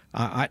 So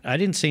I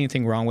didn't see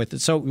anything wrong with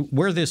it. So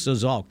where this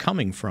is all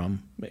coming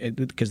from,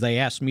 because they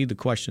asked me the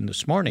question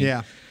this morning.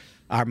 Yeah.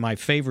 My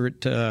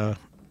favorite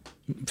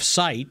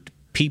site,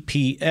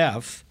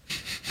 PPF,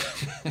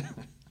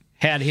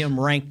 had him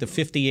ranked the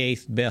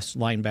 58th best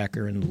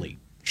linebacker in the league.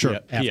 Sure.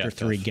 After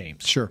 3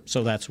 games. Sure.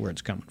 So that's where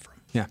it's coming from.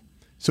 Yeah.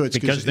 So it's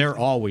because they're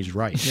always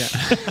right.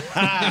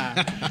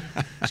 Yeah.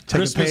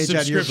 Christmas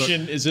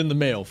subscription is in the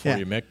mail for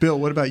you, Mick. Bill,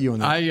 what about you on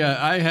that?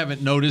 I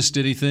haven't noticed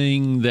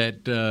anything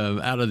that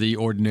out of the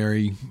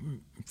ordinary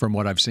from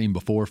what I've seen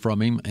before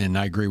from him, and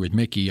I agree with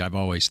Mickey. I've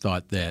always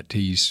thought that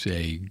he's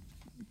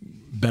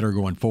better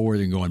going forward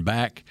than going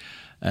back.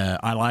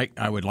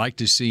 I would like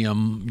to see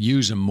him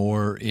use him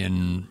more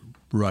in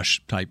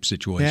rush type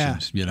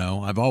situations. You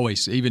know, I've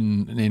always,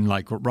 even in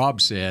like what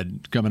Rob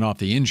said, coming off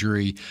the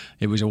injury,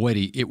 it was a way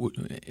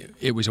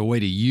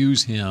to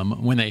use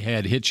him when they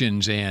had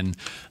Hitchens and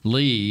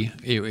Lee.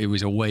 It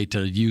was a way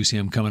to use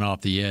him coming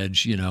off the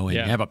edge, you know, and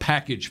have a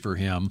package for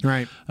him.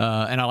 Right.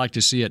 And I like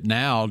to see it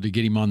now to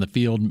get him on the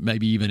field,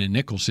 maybe even in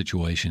nickel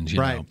situations. You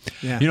know.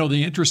 Yeah. You know,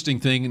 the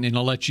interesting thing, and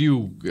I'll let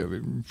you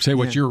say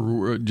what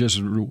you're just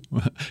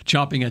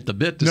chomping at the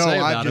bit to say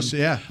about him.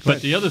 Yeah.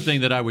 But the other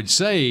thing that I would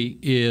say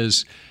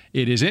is,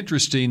 it is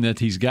interesting that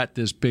he's got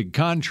this big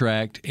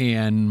contract,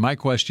 and my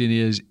question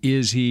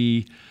is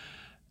he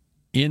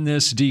in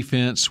this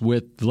defense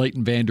with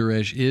Leighton Vander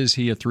Esch, is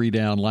he a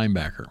 3-down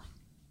linebacker?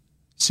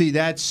 See,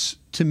 that's,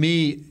 to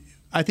me,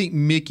 I think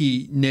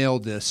Mickey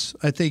nailed this.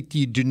 I think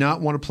you do not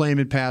want to play him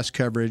in pass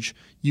coverage.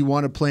 You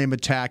want to play him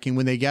attacking.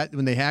 When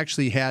they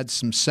actually had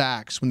some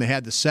sacks, when they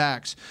had the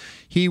sacks,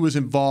 he was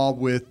involved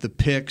with the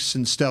picks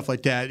and stuff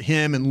like that.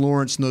 Him and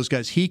Lawrence and those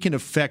guys, he can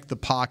affect the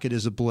pocket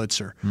as a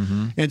blitzer.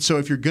 Mm-hmm. And so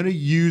if you're going to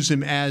use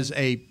him as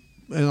a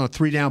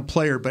 3-down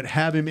player, but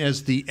have him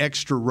as the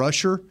extra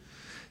rusher,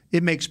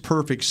 it makes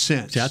perfect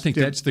sense. See, I think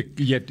that's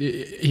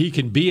he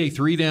can be a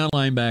 3-down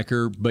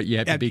linebacker, but you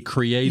have to be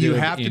creative. You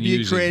have to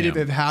be creative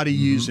of how to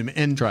use him.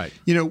 And right.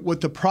 You know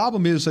what the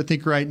problem is, I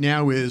think right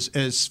now is,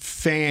 as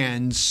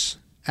fans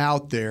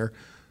out there,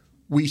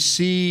 we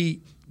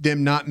see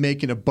them not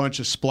making a bunch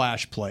of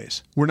splash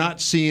plays. We're not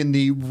seeing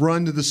the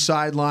run to the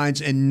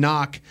sidelines and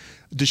knock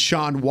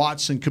Deshaun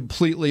Watson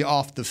completely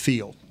off the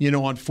field, you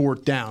know, on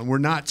 4th down. We're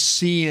not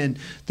seeing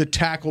the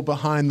tackle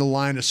behind the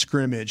line of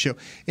scrimmage. You know,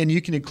 and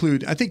you can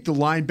include, I think, the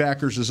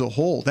linebackers as a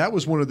whole. That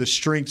was one of the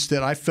strengths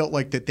that I felt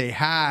like that they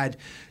had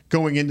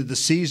going into the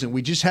season.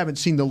 We just haven't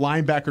seen the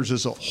linebackers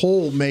as a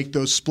whole make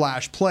those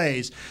splash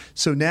plays.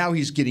 So now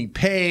he's getting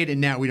paid, and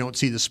now we don't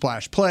see the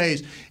splash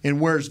plays. And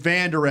where's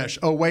Vander Esch?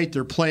 Oh, wait,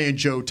 they're playing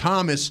Joe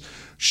Thomas.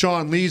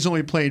 Sean Lee's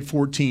only played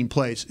 14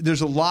 plays. There's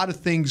a lot of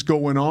things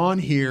going on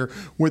here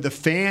where the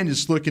fan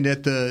is looking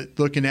at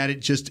it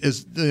just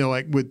as, you know,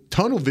 like with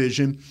tunnel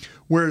vision,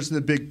 whereas in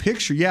the big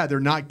picture, they're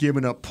not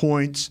giving up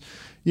points.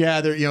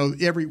 They're, you know,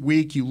 every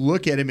week you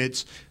look at him,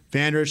 it's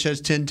Vander Esch has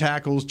 10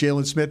 tackles.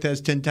 Jalen Smith has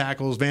 10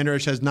 tackles. Vander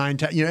Esch has 9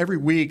 tackles. You know, every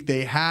week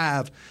they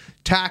have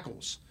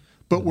tackles.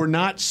 But we're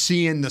not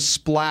seeing the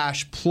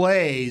splash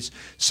plays.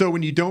 So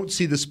when you don't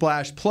see the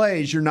splash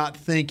plays, you're not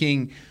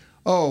thinking,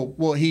 oh,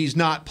 well, he's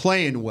not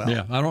playing well.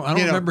 Yeah, I don't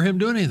remember him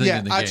doing anything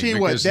in the game. I tell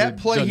you what, that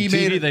play he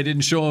made, they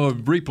didn't show a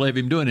replay of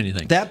him doing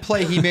anything. That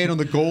play he made on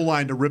the goal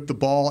line to rip the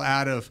ball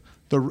out of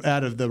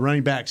the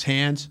running back's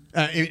hands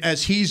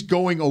as he's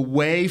going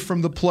away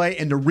from the play,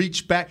 and to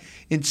reach back,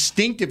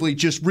 instinctively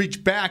just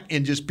reach back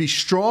and just be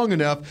strong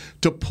enough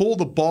to pull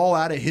the ball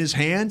out of his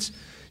hands.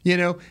 You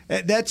know,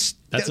 that's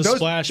a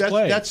splash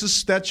play.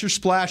 That's your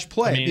splash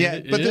play.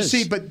 I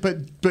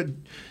mean, but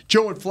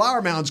Joe and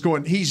Flower Mound's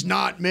going, he's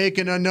not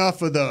making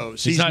enough of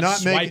those. He's not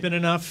swiping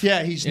enough.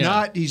 Yeah, he's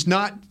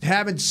not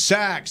having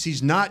sacks.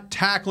 He's not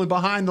tackling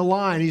behind the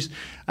line.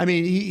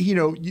 You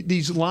know,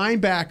 these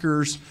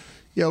linebackers,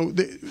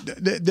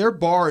 their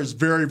bar is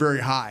very, very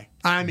high.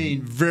 I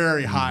mean,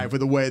 very high for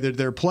the way that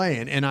they're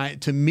playing.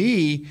 And to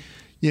me,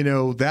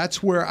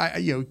 that's where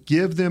I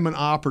give them an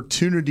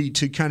opportunity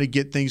to kind of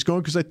get things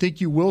going, because I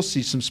think you will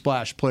see some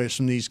splash plays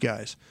from these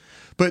guys.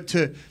 But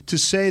to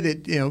say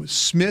that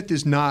Smith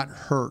is not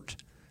hurt,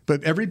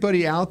 but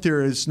everybody out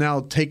there is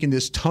now taking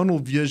this tunnel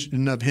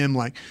vision of him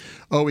like,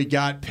 oh, he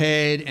got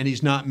paid and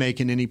he's not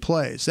making any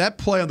plays. That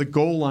play on the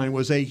goal line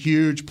was a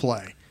huge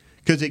play,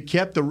 because it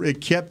kept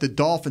the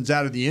Dolphins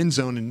out of the end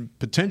zone and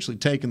potentially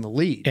taking the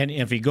lead. And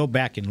if you go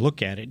back and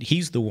look at it,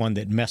 he's the one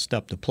that messed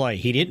up the play.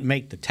 He didn't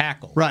make the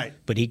tackle, right?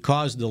 But he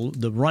caused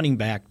the running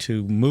back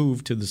to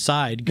move to the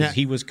side because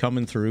he was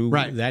coming through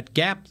that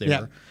gap there.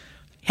 Yeah.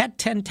 Had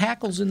 10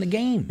 tackles in the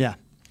game. Yeah.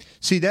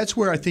 See, that's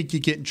where I think you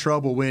get in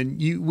trouble when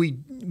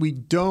we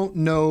don't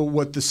know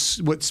what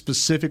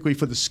specifically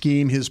for the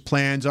scheme his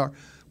plans are.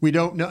 We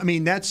don't know. I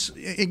mean, that's,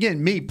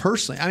 again, me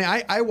personally. I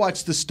mean, I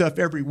watch this stuff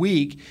every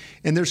week,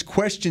 and there's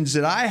questions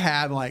that I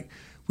have like,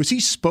 was he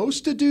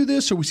supposed to do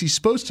this, or was he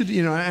supposed to do,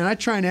 and I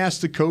try and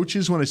ask the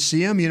coaches when I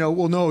see them,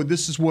 well, no,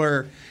 this is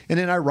where, and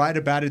then I write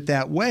about it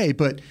that way.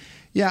 But,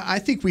 yeah, I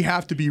think we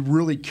have to be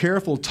really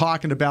careful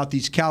talking about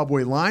these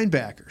Cowboy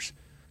linebackers,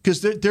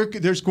 because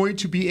there's going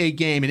to be a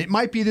game, and it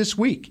might be this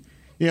week.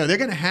 They're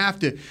going to have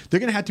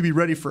to be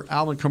ready for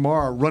Alvin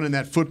Kamara running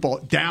that football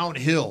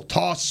downhill,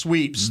 toss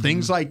sweeps,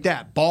 things like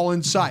that, ball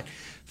inside,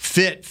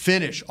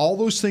 finish. All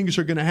those things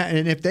are going to happen.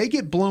 And if they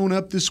get blown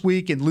up this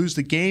week and lose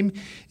the game,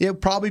 it'll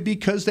probably be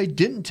because they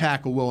didn't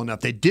tackle well enough.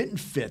 They didn't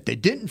fit. They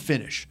didn't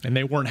finish. And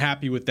they weren't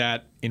happy with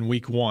that in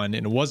week one.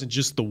 And it wasn't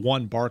just the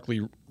one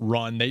Barkley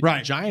run. The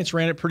Giants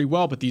ran it pretty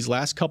well, but these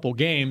last couple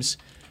games,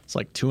 it's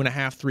like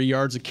 2.5, 3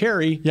 yards a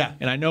carry. Yeah.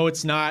 And I know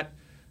it's not,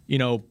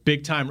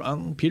 big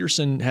time.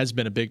 Peterson has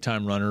been a big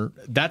time runner.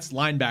 That's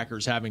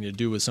linebackers having to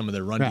do with some of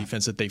their run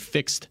defense that they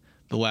fixed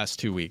the last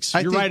 2 weeks.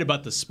 You're right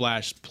about the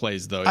splash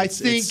plays, though.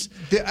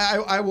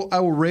 I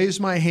will raise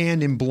my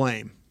hand in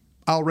blame.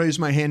 I'll raise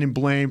my hand in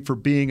blame for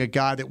being a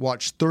guy that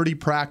watched 30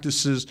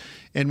 practices,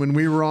 and when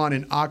we were on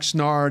in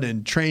Oxnard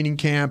and training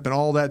camp and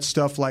all that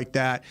stuff like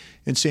that,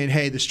 and saying,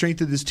 hey, the strength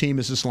of this team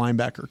is this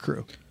linebacker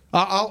crew.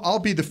 I'll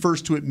be the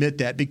first to admit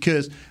that,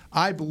 because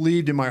I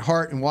believed in my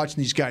heart in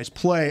watching these guys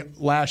play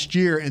last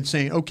year and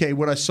saying, okay,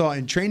 what I saw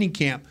in training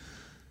camp,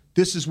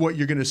 this is what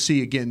you're going to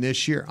see again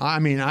this year. I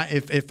mean,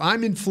 if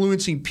I'm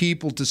influencing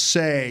people to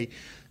say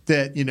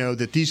that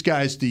that these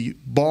guys, the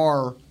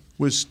bar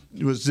was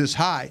this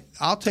high,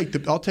 I'll take the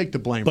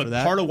blame for that.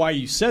 But part of why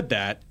you said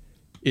that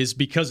is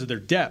because of their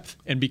depth,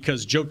 and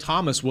because Joe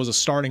Thomas was a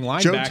starting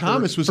linebacker. Joe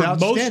Thomas was for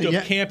outstanding.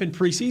 most of camp and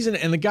preseason,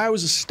 and the guy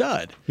was a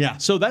stud. Yeah.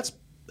 So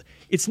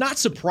it's not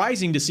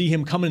surprising to see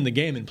him come in the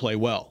game and play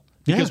well,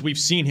 because we've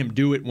seen him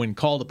do it when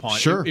called upon.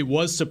 Sure. It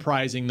was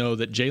surprising, though,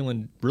 that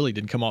Jalen really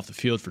didn't come off the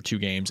field for 2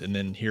 games, and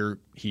then here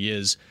he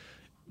is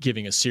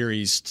giving a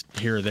series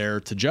here or there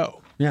to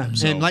Joe. Yeah,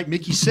 so. And like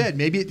Mickey said,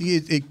 maybe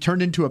it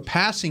turned into a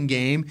passing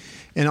game,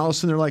 and all of a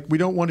sudden they're like, we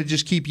don't want to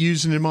just keep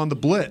using him on the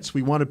blitz.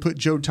 We want to put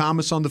Joe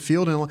Thomas on the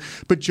field.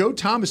 But Joe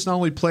Thomas not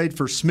only played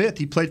for Smith,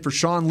 he played for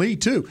Sean Lee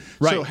too.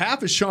 Right. So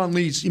half of Sean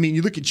Lee's,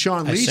 you look at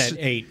Sean Lee's. I said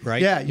 8,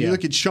 right? Yeah, you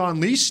look at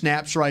Sean Lee's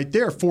snaps right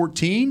there,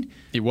 14.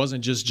 It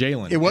wasn't just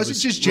Jalen. It wasn't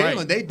just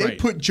Jalen. They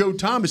put Joe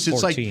Thomas. It's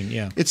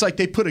 14, it's like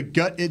they put a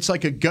gut. It's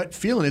like a gut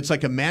feeling. It's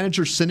like a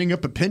manager sending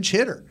up a pinch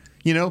hitter.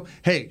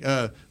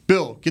 Hey,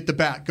 Bill, get the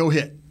bat, go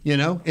hit.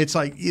 It's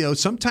like,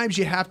 sometimes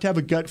you have to have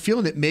a gut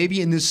feeling that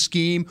maybe in this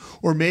scheme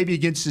or maybe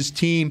against this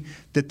team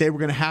that they were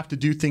going to have to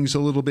do things a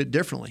little bit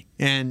differently.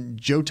 And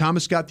Joe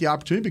Thomas got the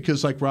opportunity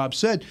because, like Rob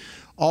said,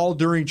 all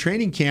during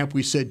training camp,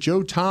 we said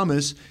Joe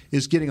Thomas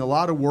is getting a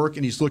lot of work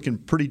and he's looking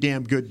pretty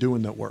damn good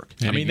doing that work.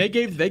 I mean, they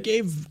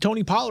gave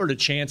Tony Pollard a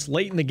chance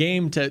late in the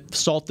game to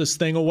salt this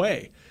thing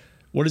away.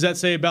 What does that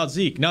say about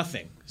Zeke?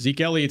 Nothing.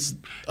 Zeke Elliott's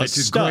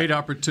It's a great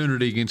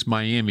opportunity against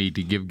Miami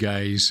to give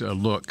guys a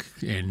look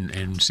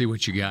and see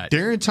what you got.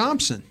 Darren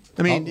Thompson.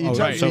 I mean,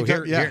 right. So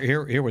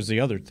here was the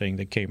other thing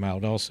that came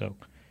out also.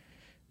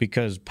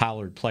 Because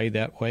Pollard played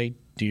that way,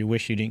 do you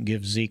wish you didn't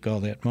give Zeke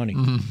all that money?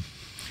 Mm-hmm.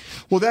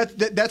 Well,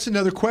 that's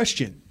another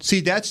question.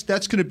 See, that's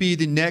going to be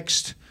the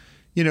next.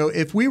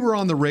 If we were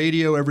on the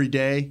radio every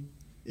day,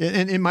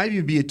 and it might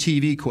even be a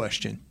TV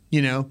question.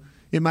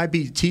 It might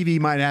be TV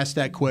might ask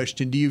that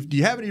question. Do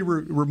you have any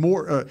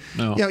remorse?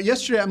 No.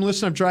 Yesterday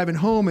I'm driving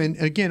home, and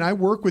again I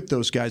work with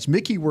those guys.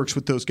 Mickey works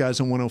with those guys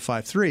on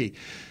 105.3,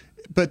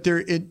 but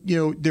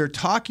they're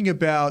talking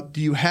about,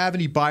 do you have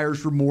any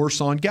buyer's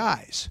remorse on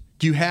guys?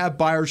 Do you have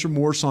buyer's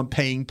remorse on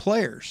paying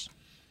players?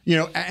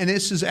 And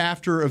this is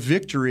after a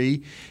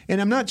victory.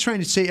 And I'm not trying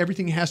to say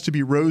everything has to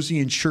be rosy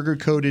and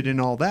sugar-coated and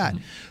all that,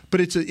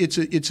 but it's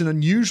an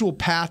unusual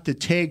path to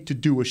take to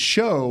do a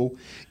show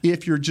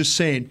if you're just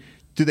saying,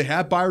 do they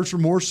have buyer's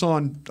remorse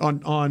on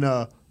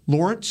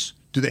Lawrence?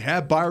 Do they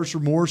have buyer's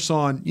remorse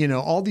on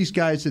all these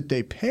guys that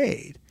they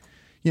paid?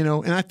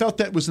 And I thought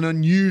that was an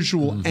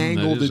unusual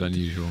angle. That is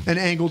unusual. An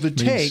angle to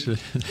take.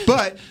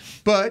 but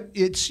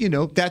it's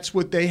that's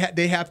what they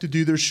have to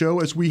do their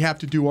show as we have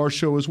to do our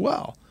show as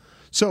well.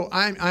 So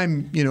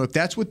I'm if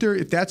that's what they're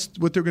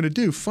going to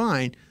do,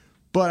 fine.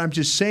 But I'm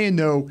just saying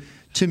though,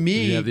 to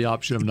me, you have the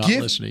option of not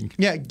listening.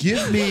 Yeah,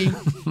 give me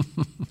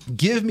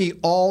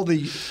all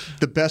the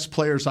best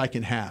players I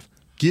can have.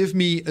 Give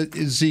me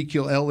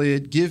Ezekiel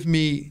Elliott. Give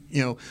me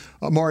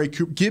Amari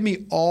Cooper. Give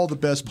me all the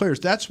best players.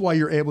 That's why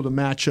you're able to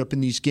match up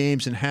in these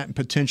games and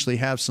potentially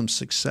have some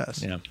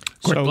success. Yeah.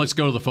 Quick, let's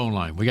go to the phone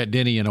line. We got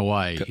Denny in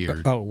Hawaii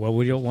here. Oh well,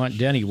 we don't want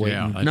Denny waiting.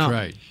 Yeah, that's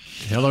right.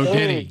 Hello,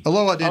 Denny.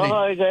 Aloha, Denny.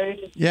 Aloha, guys.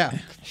 Yeah.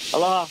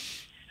 Aloha.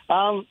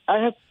 I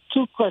have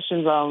two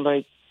questions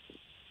on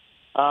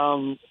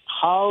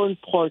how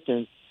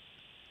important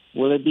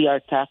will it be our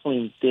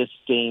tackling this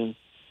game?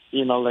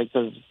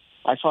 Because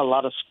I saw a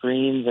lot of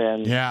screens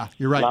and yeah,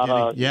 you're right. A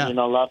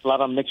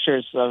lot of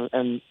mixtures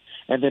and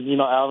then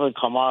Alvin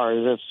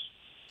Kamara is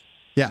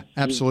just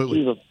absolutely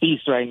he's a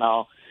beast right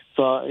now.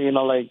 So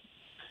I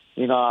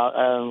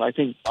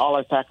think all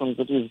our tackling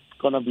is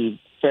going to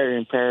be very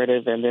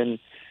imperative. And then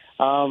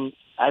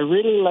I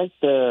really like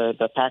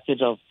the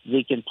package of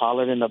Zeke and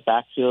Pollard in the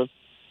backfield.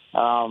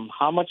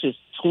 How much is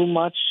too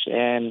much,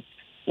 and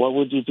what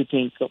would you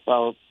think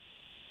about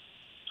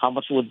how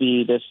much would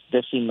be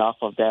this enough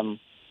of them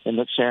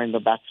in sharing the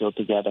backfield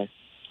together?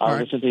 I'll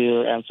listen to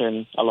your answer,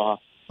 and aloha.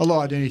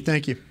 Aloha, Denny.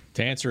 Thank you.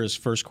 To answer his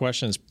first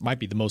question, might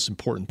be the most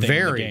important thing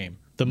in the game.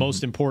 The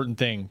most important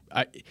thing.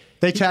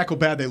 They tackle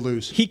bad, they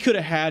lose.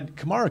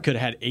 Kamara could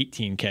have had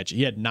 18 catches.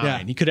 He had 9.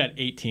 Yeah. He could have had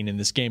 18 in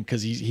this game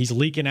because he's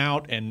leaking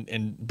out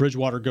and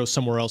Bridgewater goes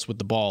somewhere else with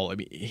the ball. I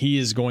mean, he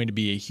is going to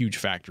be a huge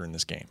factor in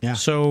this game. Yeah.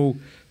 So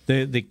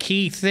the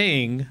key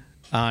thing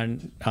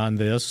on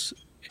this,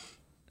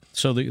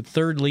 so the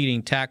third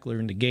leading tackler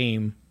in the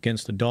game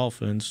against the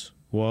Dolphins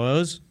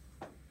was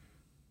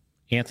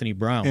Anthony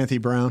Brown.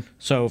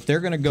 So if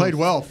they're going to go played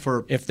well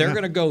for if they're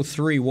going to go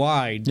 3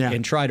 wide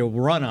and try to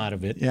run out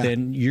of it,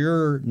 then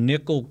your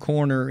nickel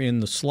corner in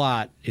the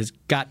slot has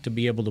got to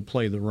be able to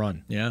play the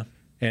run. Yeah.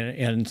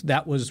 And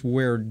that was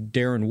where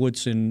Darren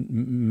Woodson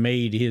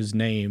made his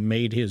name,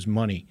 made his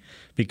money,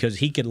 because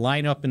he could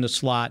line up in the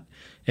slot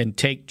and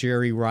take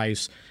Jerry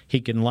Rice. He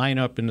can line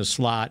up in the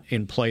slot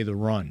and play the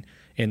run.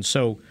 And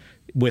so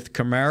with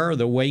Kamara,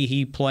 the way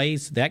he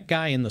plays, that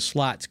guy in the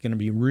slot's going to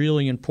be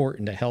really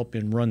important to help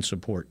in run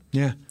support.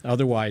 Yeah.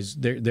 Otherwise,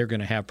 they're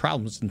going to have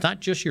problems. It's not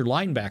just your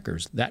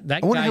linebackers. That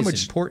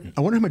guy's important.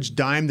 I wonder how much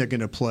dime they're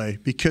going to play,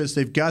 because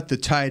they've got the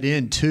tight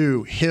end,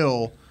 too,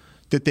 Hill,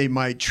 that they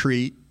might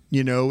treat.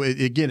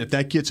 Again, if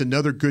that gets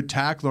another good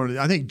tackler,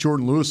 I think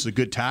Jordan Lewis is a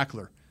good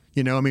tackler.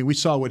 We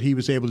saw what he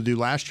was able to do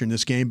last year in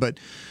this game, but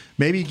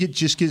maybe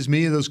just get as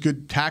many of those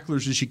good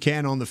tacklers as you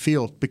can on the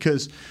field,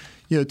 because –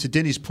 to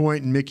Denny's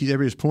point and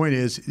everybody's point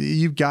is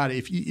you've got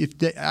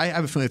to, I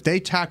have a feeling if they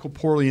tackle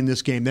poorly in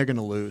this game, they're going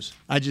to lose.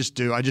 I just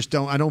do. I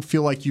don't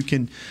feel like you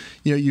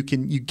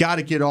got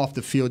to get off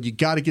the field. You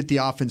got to get the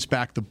offense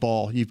back the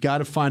ball. You've got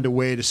to find a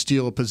way to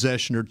steal a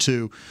possession or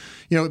two.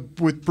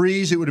 With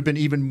Breeze, it would have been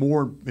even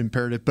more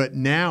imperative. But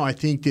now I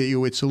think that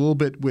it's a little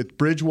bit with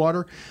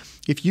Bridgewater.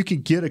 If you can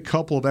get a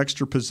couple of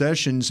extra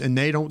possessions and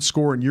they don't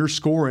score and you're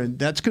scoring,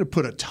 that's going to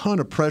put a ton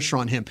of pressure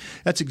on him.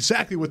 That's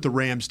exactly what the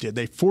Rams did.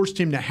 They forced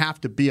him to have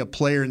to be a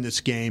player in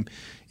this game,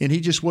 and he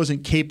just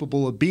wasn't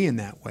capable of being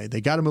that way. They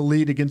got him a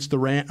lead against the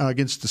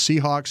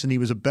Seahawks, and he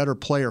was a better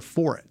player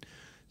for it.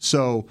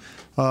 So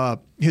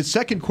his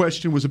second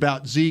question was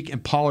about Zeke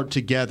and Pollard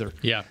together.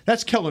 Yeah.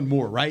 That's Kellen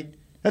Moore, right?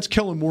 That's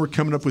Kellen Moore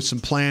coming up with some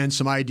plans,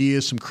 some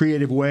ideas, some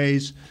creative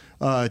ways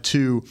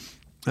to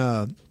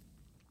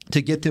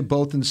get them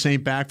both in the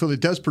same backfield. It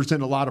does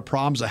present a lot of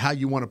problems of how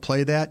you want to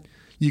play that.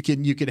 You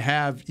can use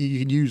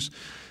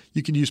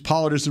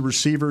Pollard as the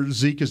receiver,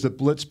 Zeke as the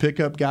blitz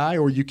pickup guy,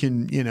 or you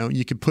can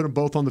put them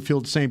both on the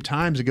field at the same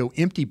time and go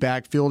empty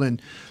backfield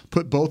and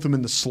put both of them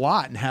in the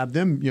slot and have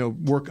them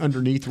work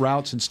underneath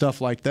routes and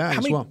stuff like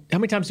that well. How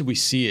many times did we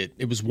see it?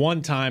 It was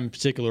one time in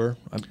particular.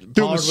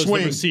 Pollard was the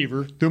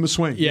receiver. Do him a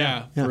swing.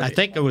 Yeah. I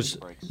think it was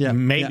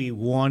maybe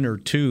one or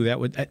two.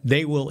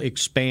 They will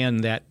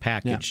expand that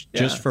package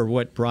just for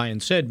what Brian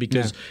said,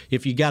 because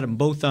if you got them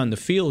both on the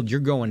field, you're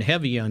going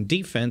heavy on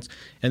defense.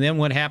 And then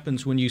what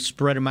happens when you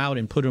spread them out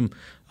and put them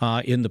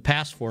in the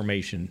pass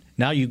formation?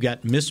 Now you've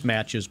got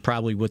mismatches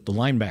probably with the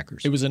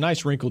linebackers. It was a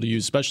nice wrinkle to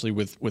use, especially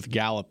with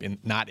Gallup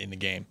not in the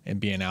game and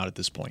being out at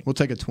this point. We'll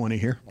take a 20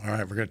 here. All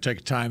right, we're going to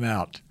take a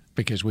timeout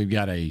because we've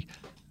got a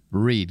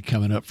read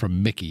coming up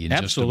from Mickey in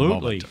just a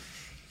moment.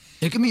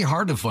 It can be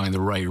hard to find the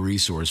right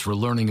resource for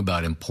learning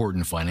about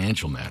important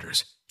financial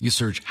matters. You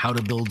search how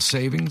to build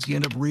savings, you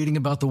end up reading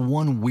about the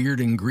one weird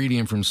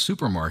ingredient from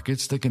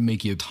supermarkets that can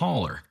make you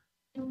taller.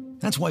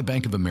 That's why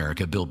Bank of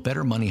America built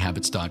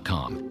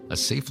BetterMoneyHabits.com, a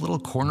safe little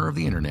corner of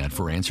the internet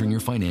for answering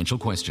your financial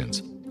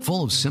questions.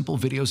 Full of simple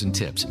videos and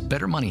tips,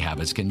 Better Money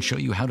Habits can show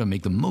you how to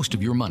make the most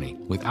of your money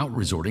without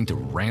resorting to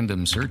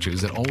random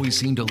searches that always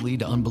seem to lead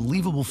to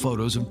unbelievable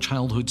photos of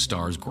childhood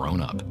stars grown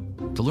up.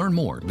 To learn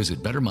more,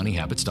 visit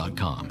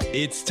bettermoneyhabits.com.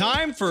 It's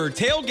time for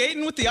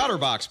tailgating with the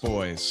OtterBox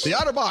boys. The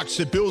OtterBox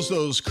that builds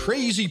those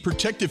crazy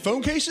protective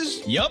phone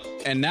cases? Yup,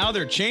 and now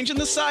they're changing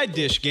the side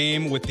dish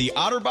game with the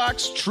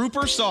OtterBox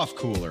Trooper Soft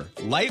Cooler.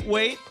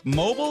 Lightweight,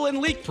 mobile, and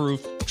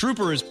leak-proof,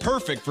 Trooper is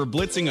perfect for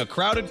blitzing a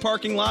crowded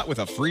parking lot with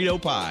a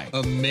Frito pie.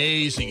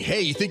 Amazing.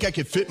 Hey, you think I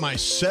could fit my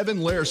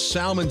 7-layer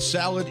salmon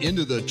salad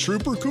into the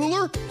Trooper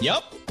cooler?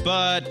 Yup,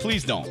 but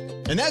please don't.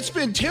 And that's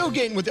been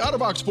Tailgating with the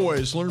OtterBox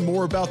boys. Learn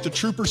more about the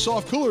Trooper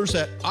Soft Coolers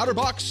at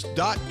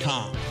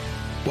OtterBox.com.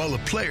 While a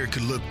player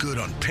could look good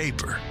on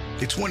paper,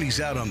 it's when he's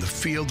out on the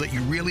field that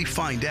you really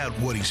find out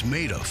what he's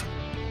made of.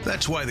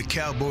 That's why the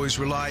Cowboys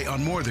rely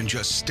on more than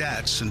just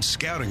stats and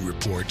scouting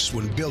reports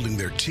when building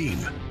their team.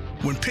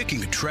 When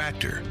picking a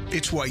tractor,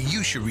 it's why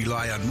you should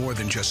rely on more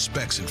than just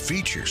specs and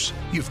features.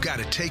 You've got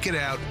to take it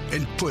out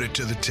and put it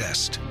to the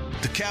test.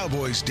 The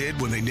Cowboys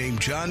did when they named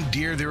John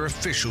Deere their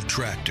official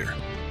tractor.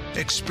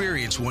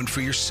 Experience one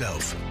for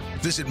yourself.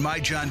 Visit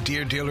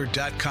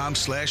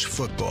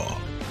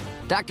myjohndeeredealer.com/football.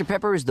 Dr.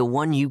 Pepper is the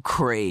one you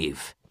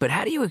crave. But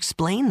how do you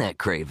explain that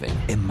craving?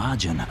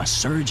 Imagine a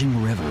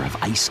surging river of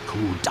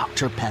ice-cold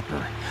Dr.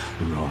 Pepper,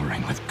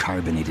 roaring with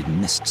carbonated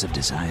mists of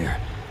desire.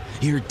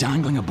 You're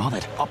dangling above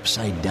it,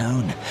 upside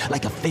down,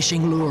 like a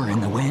fishing lure in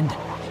the wind.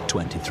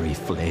 23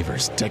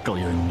 flavors tickle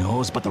your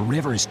nose, but the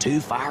river is too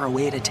far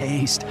away to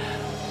taste.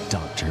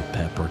 Dr.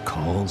 Pepper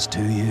calls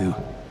to you.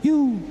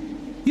 You.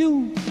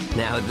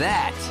 Now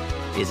that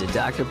is a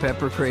Dr.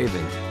 Pepper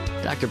craving.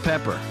 Dr.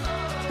 Pepper,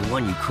 the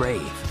one you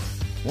crave.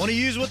 Want to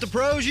use what the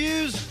pros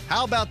use?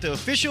 How about the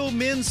official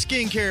men's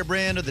skincare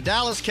brand of the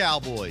Dallas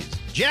Cowboys,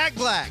 Jack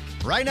Black.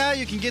 Right now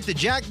you can get the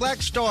Jack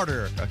Black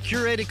Starter, a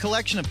curated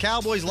collection of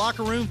Cowboys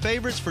locker room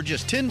favorites for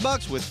just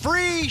 $10 with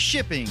free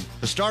shipping.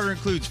 The starter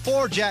includes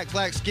 4 Jack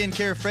Black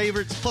skincare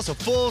favorites plus a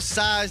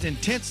full-sized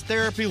intense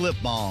therapy lip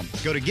balm.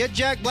 Go to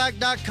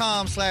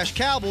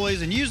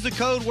getjackblack.com/cowboys and use the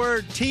code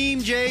word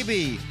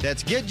TEAMJB.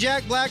 That's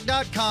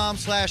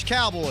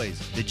getjackblack.com/cowboys.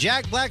 The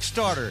Jack Black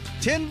Starter,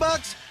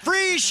 $10,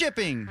 free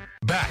shipping.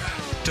 Back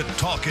to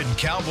Talking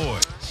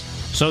Cowboys.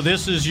 So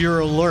this is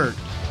your alert.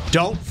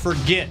 Don't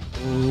forget,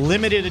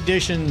 limited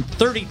edition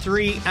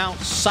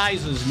 33-ounce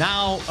sizes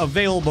now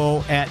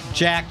available at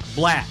Jack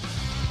Black.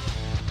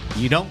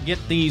 You don't get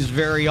these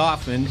very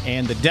often,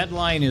 and the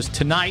deadline is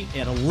tonight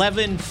at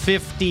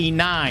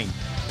 11:59.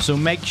 So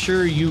make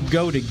sure you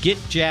go to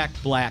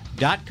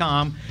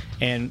getjackblack.com,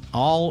 and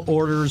all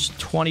orders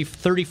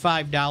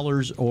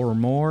 $35 or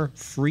more,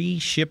 free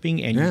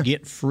shipping, and you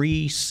get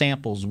free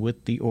samples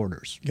with the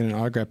orders. Get an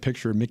autographed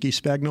picture of Mickey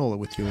Spagnola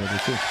with you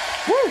over too.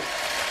 Woo!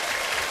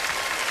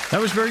 That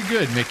was very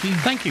good, Mickey.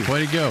 Thank you.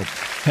 Way to go.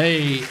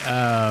 Hey,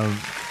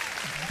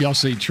 y'all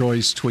see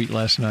Troy's tweet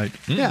last night?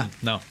 Yeah.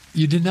 No.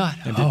 You did not?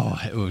 Oh,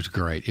 it was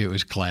great. It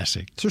was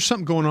classic. Is there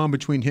something going on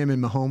between him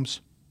and Mahomes?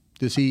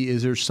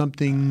 Is there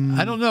something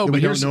I don't know, that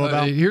but we don't know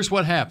about? Here's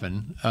what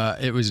happened.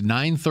 It was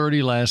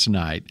 9:30 last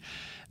night.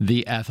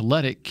 The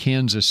Athletic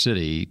Kansas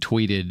City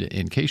tweeted,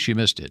 in case you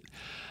missed it,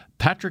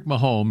 Patrick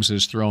Mahomes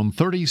has thrown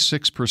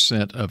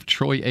 36% of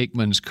Troy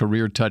Aikman's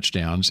career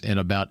touchdowns in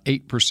about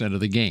 8%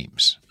 of the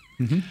games.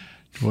 Mm-hmm.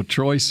 Well,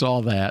 Troy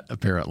saw that,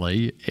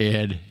 apparently,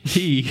 and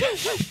he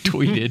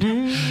tweeted,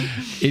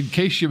 in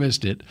case you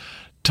missed it,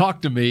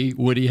 talk to me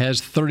when he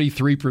has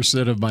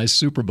 33% of my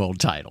Super Bowl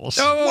titles.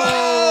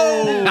 Whoa!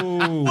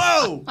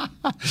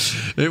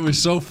 It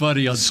was so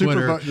funny on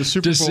Twitter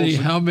to see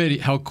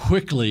how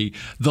quickly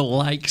the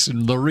likes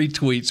and the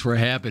retweets were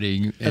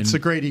happening. That's a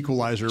great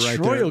equalizer right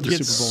Troy there. will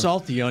get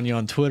salty on you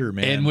on Twitter,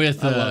 man. And I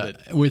love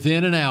it.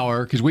 Within an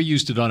hour, because we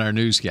used it on our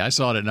news. I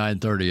saw it at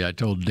 9:30. I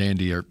told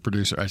Dandy, our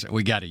producer, I said,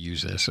 we got to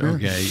use this,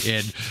 okay?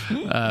 And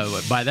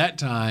by that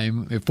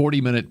time,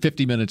 50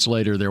 minutes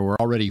later, there were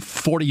already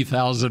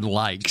 40,000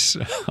 likes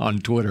on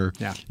Twitter.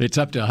 Yeah. It's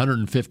up to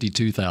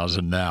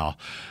 152,000 now.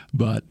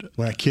 But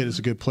that kid is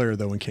a good player,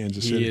 though, in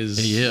Kansas City. He is.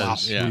 Wow.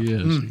 Yeah. He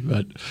is.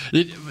 But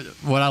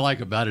what I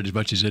like about it as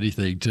much as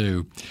anything,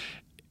 too,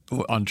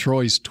 on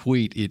Troy's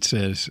tweet, it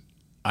says,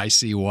 I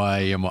see why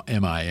am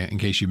I, in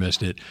case you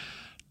missed it.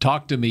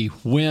 Talk to me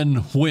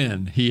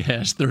when he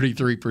has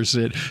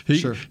 33%.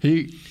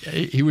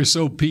 He was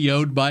so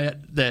PO'd by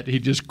it that he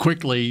just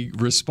quickly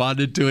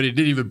responded to it. He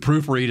didn't even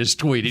proofread his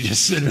tweet. He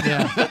just said it.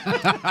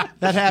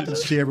 That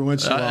happens to you every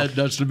once in a while. It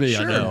does to me,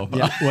 Sure. I know.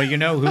 Yeah. Well, you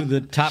know who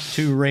the top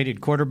 2 rated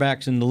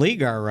quarterbacks in the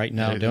league are right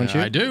now, don't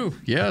you? I do,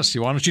 yes.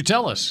 Why don't you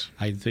tell us?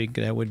 I think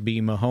that would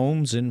be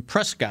Mahomes and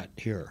Prescott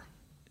here.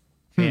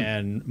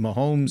 And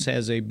Mahomes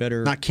has a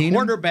better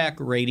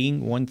quarterback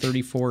rating,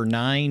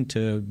 134.9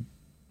 to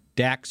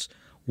Dak's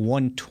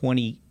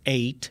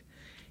 128.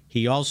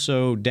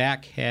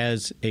 Dak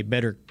has a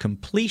better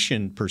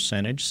completion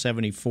percentage,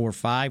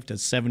 74.5 to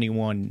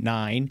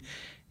 71.9.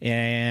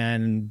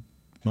 And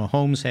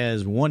Mahomes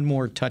has one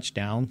more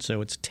touchdown,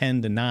 so it's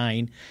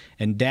 10-9.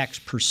 And Dak's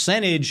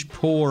percentage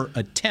per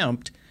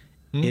attempt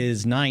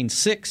is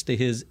 9.6 to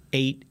his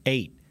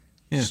 8.8.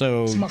 Yeah.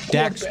 So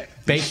Dak's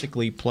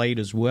basically played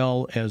as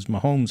well as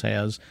Mahomes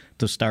has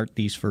to start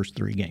these first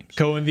 3 games.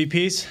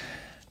 Co-MVPs?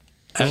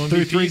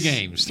 Through 3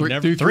 games.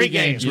 Through 3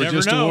 games. We're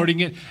just awarding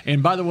it.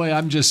 And by the way,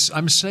 I'm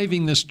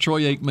saving this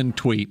Troy Aikman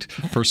tweet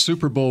for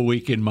Super Bowl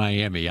week in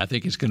Miami. I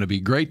think it's going to be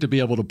great to be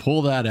able to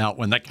pull that out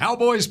when the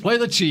Cowboys play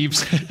the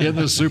Chiefs in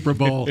the Super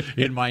Bowl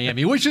in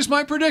Miami, which is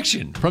my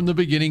prediction from the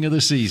beginning of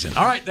the season.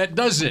 All right, that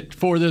does it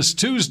for this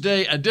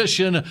Tuesday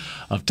edition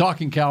of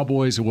Talking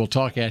Cowboys, and we'll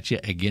talk at you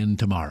again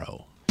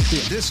tomorrow.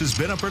 This has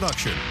been a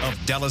production of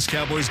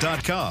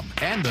DallasCowboys.com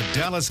and the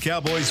Dallas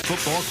Cowboys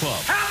Football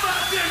Club. How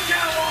about this,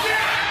 Cowboys?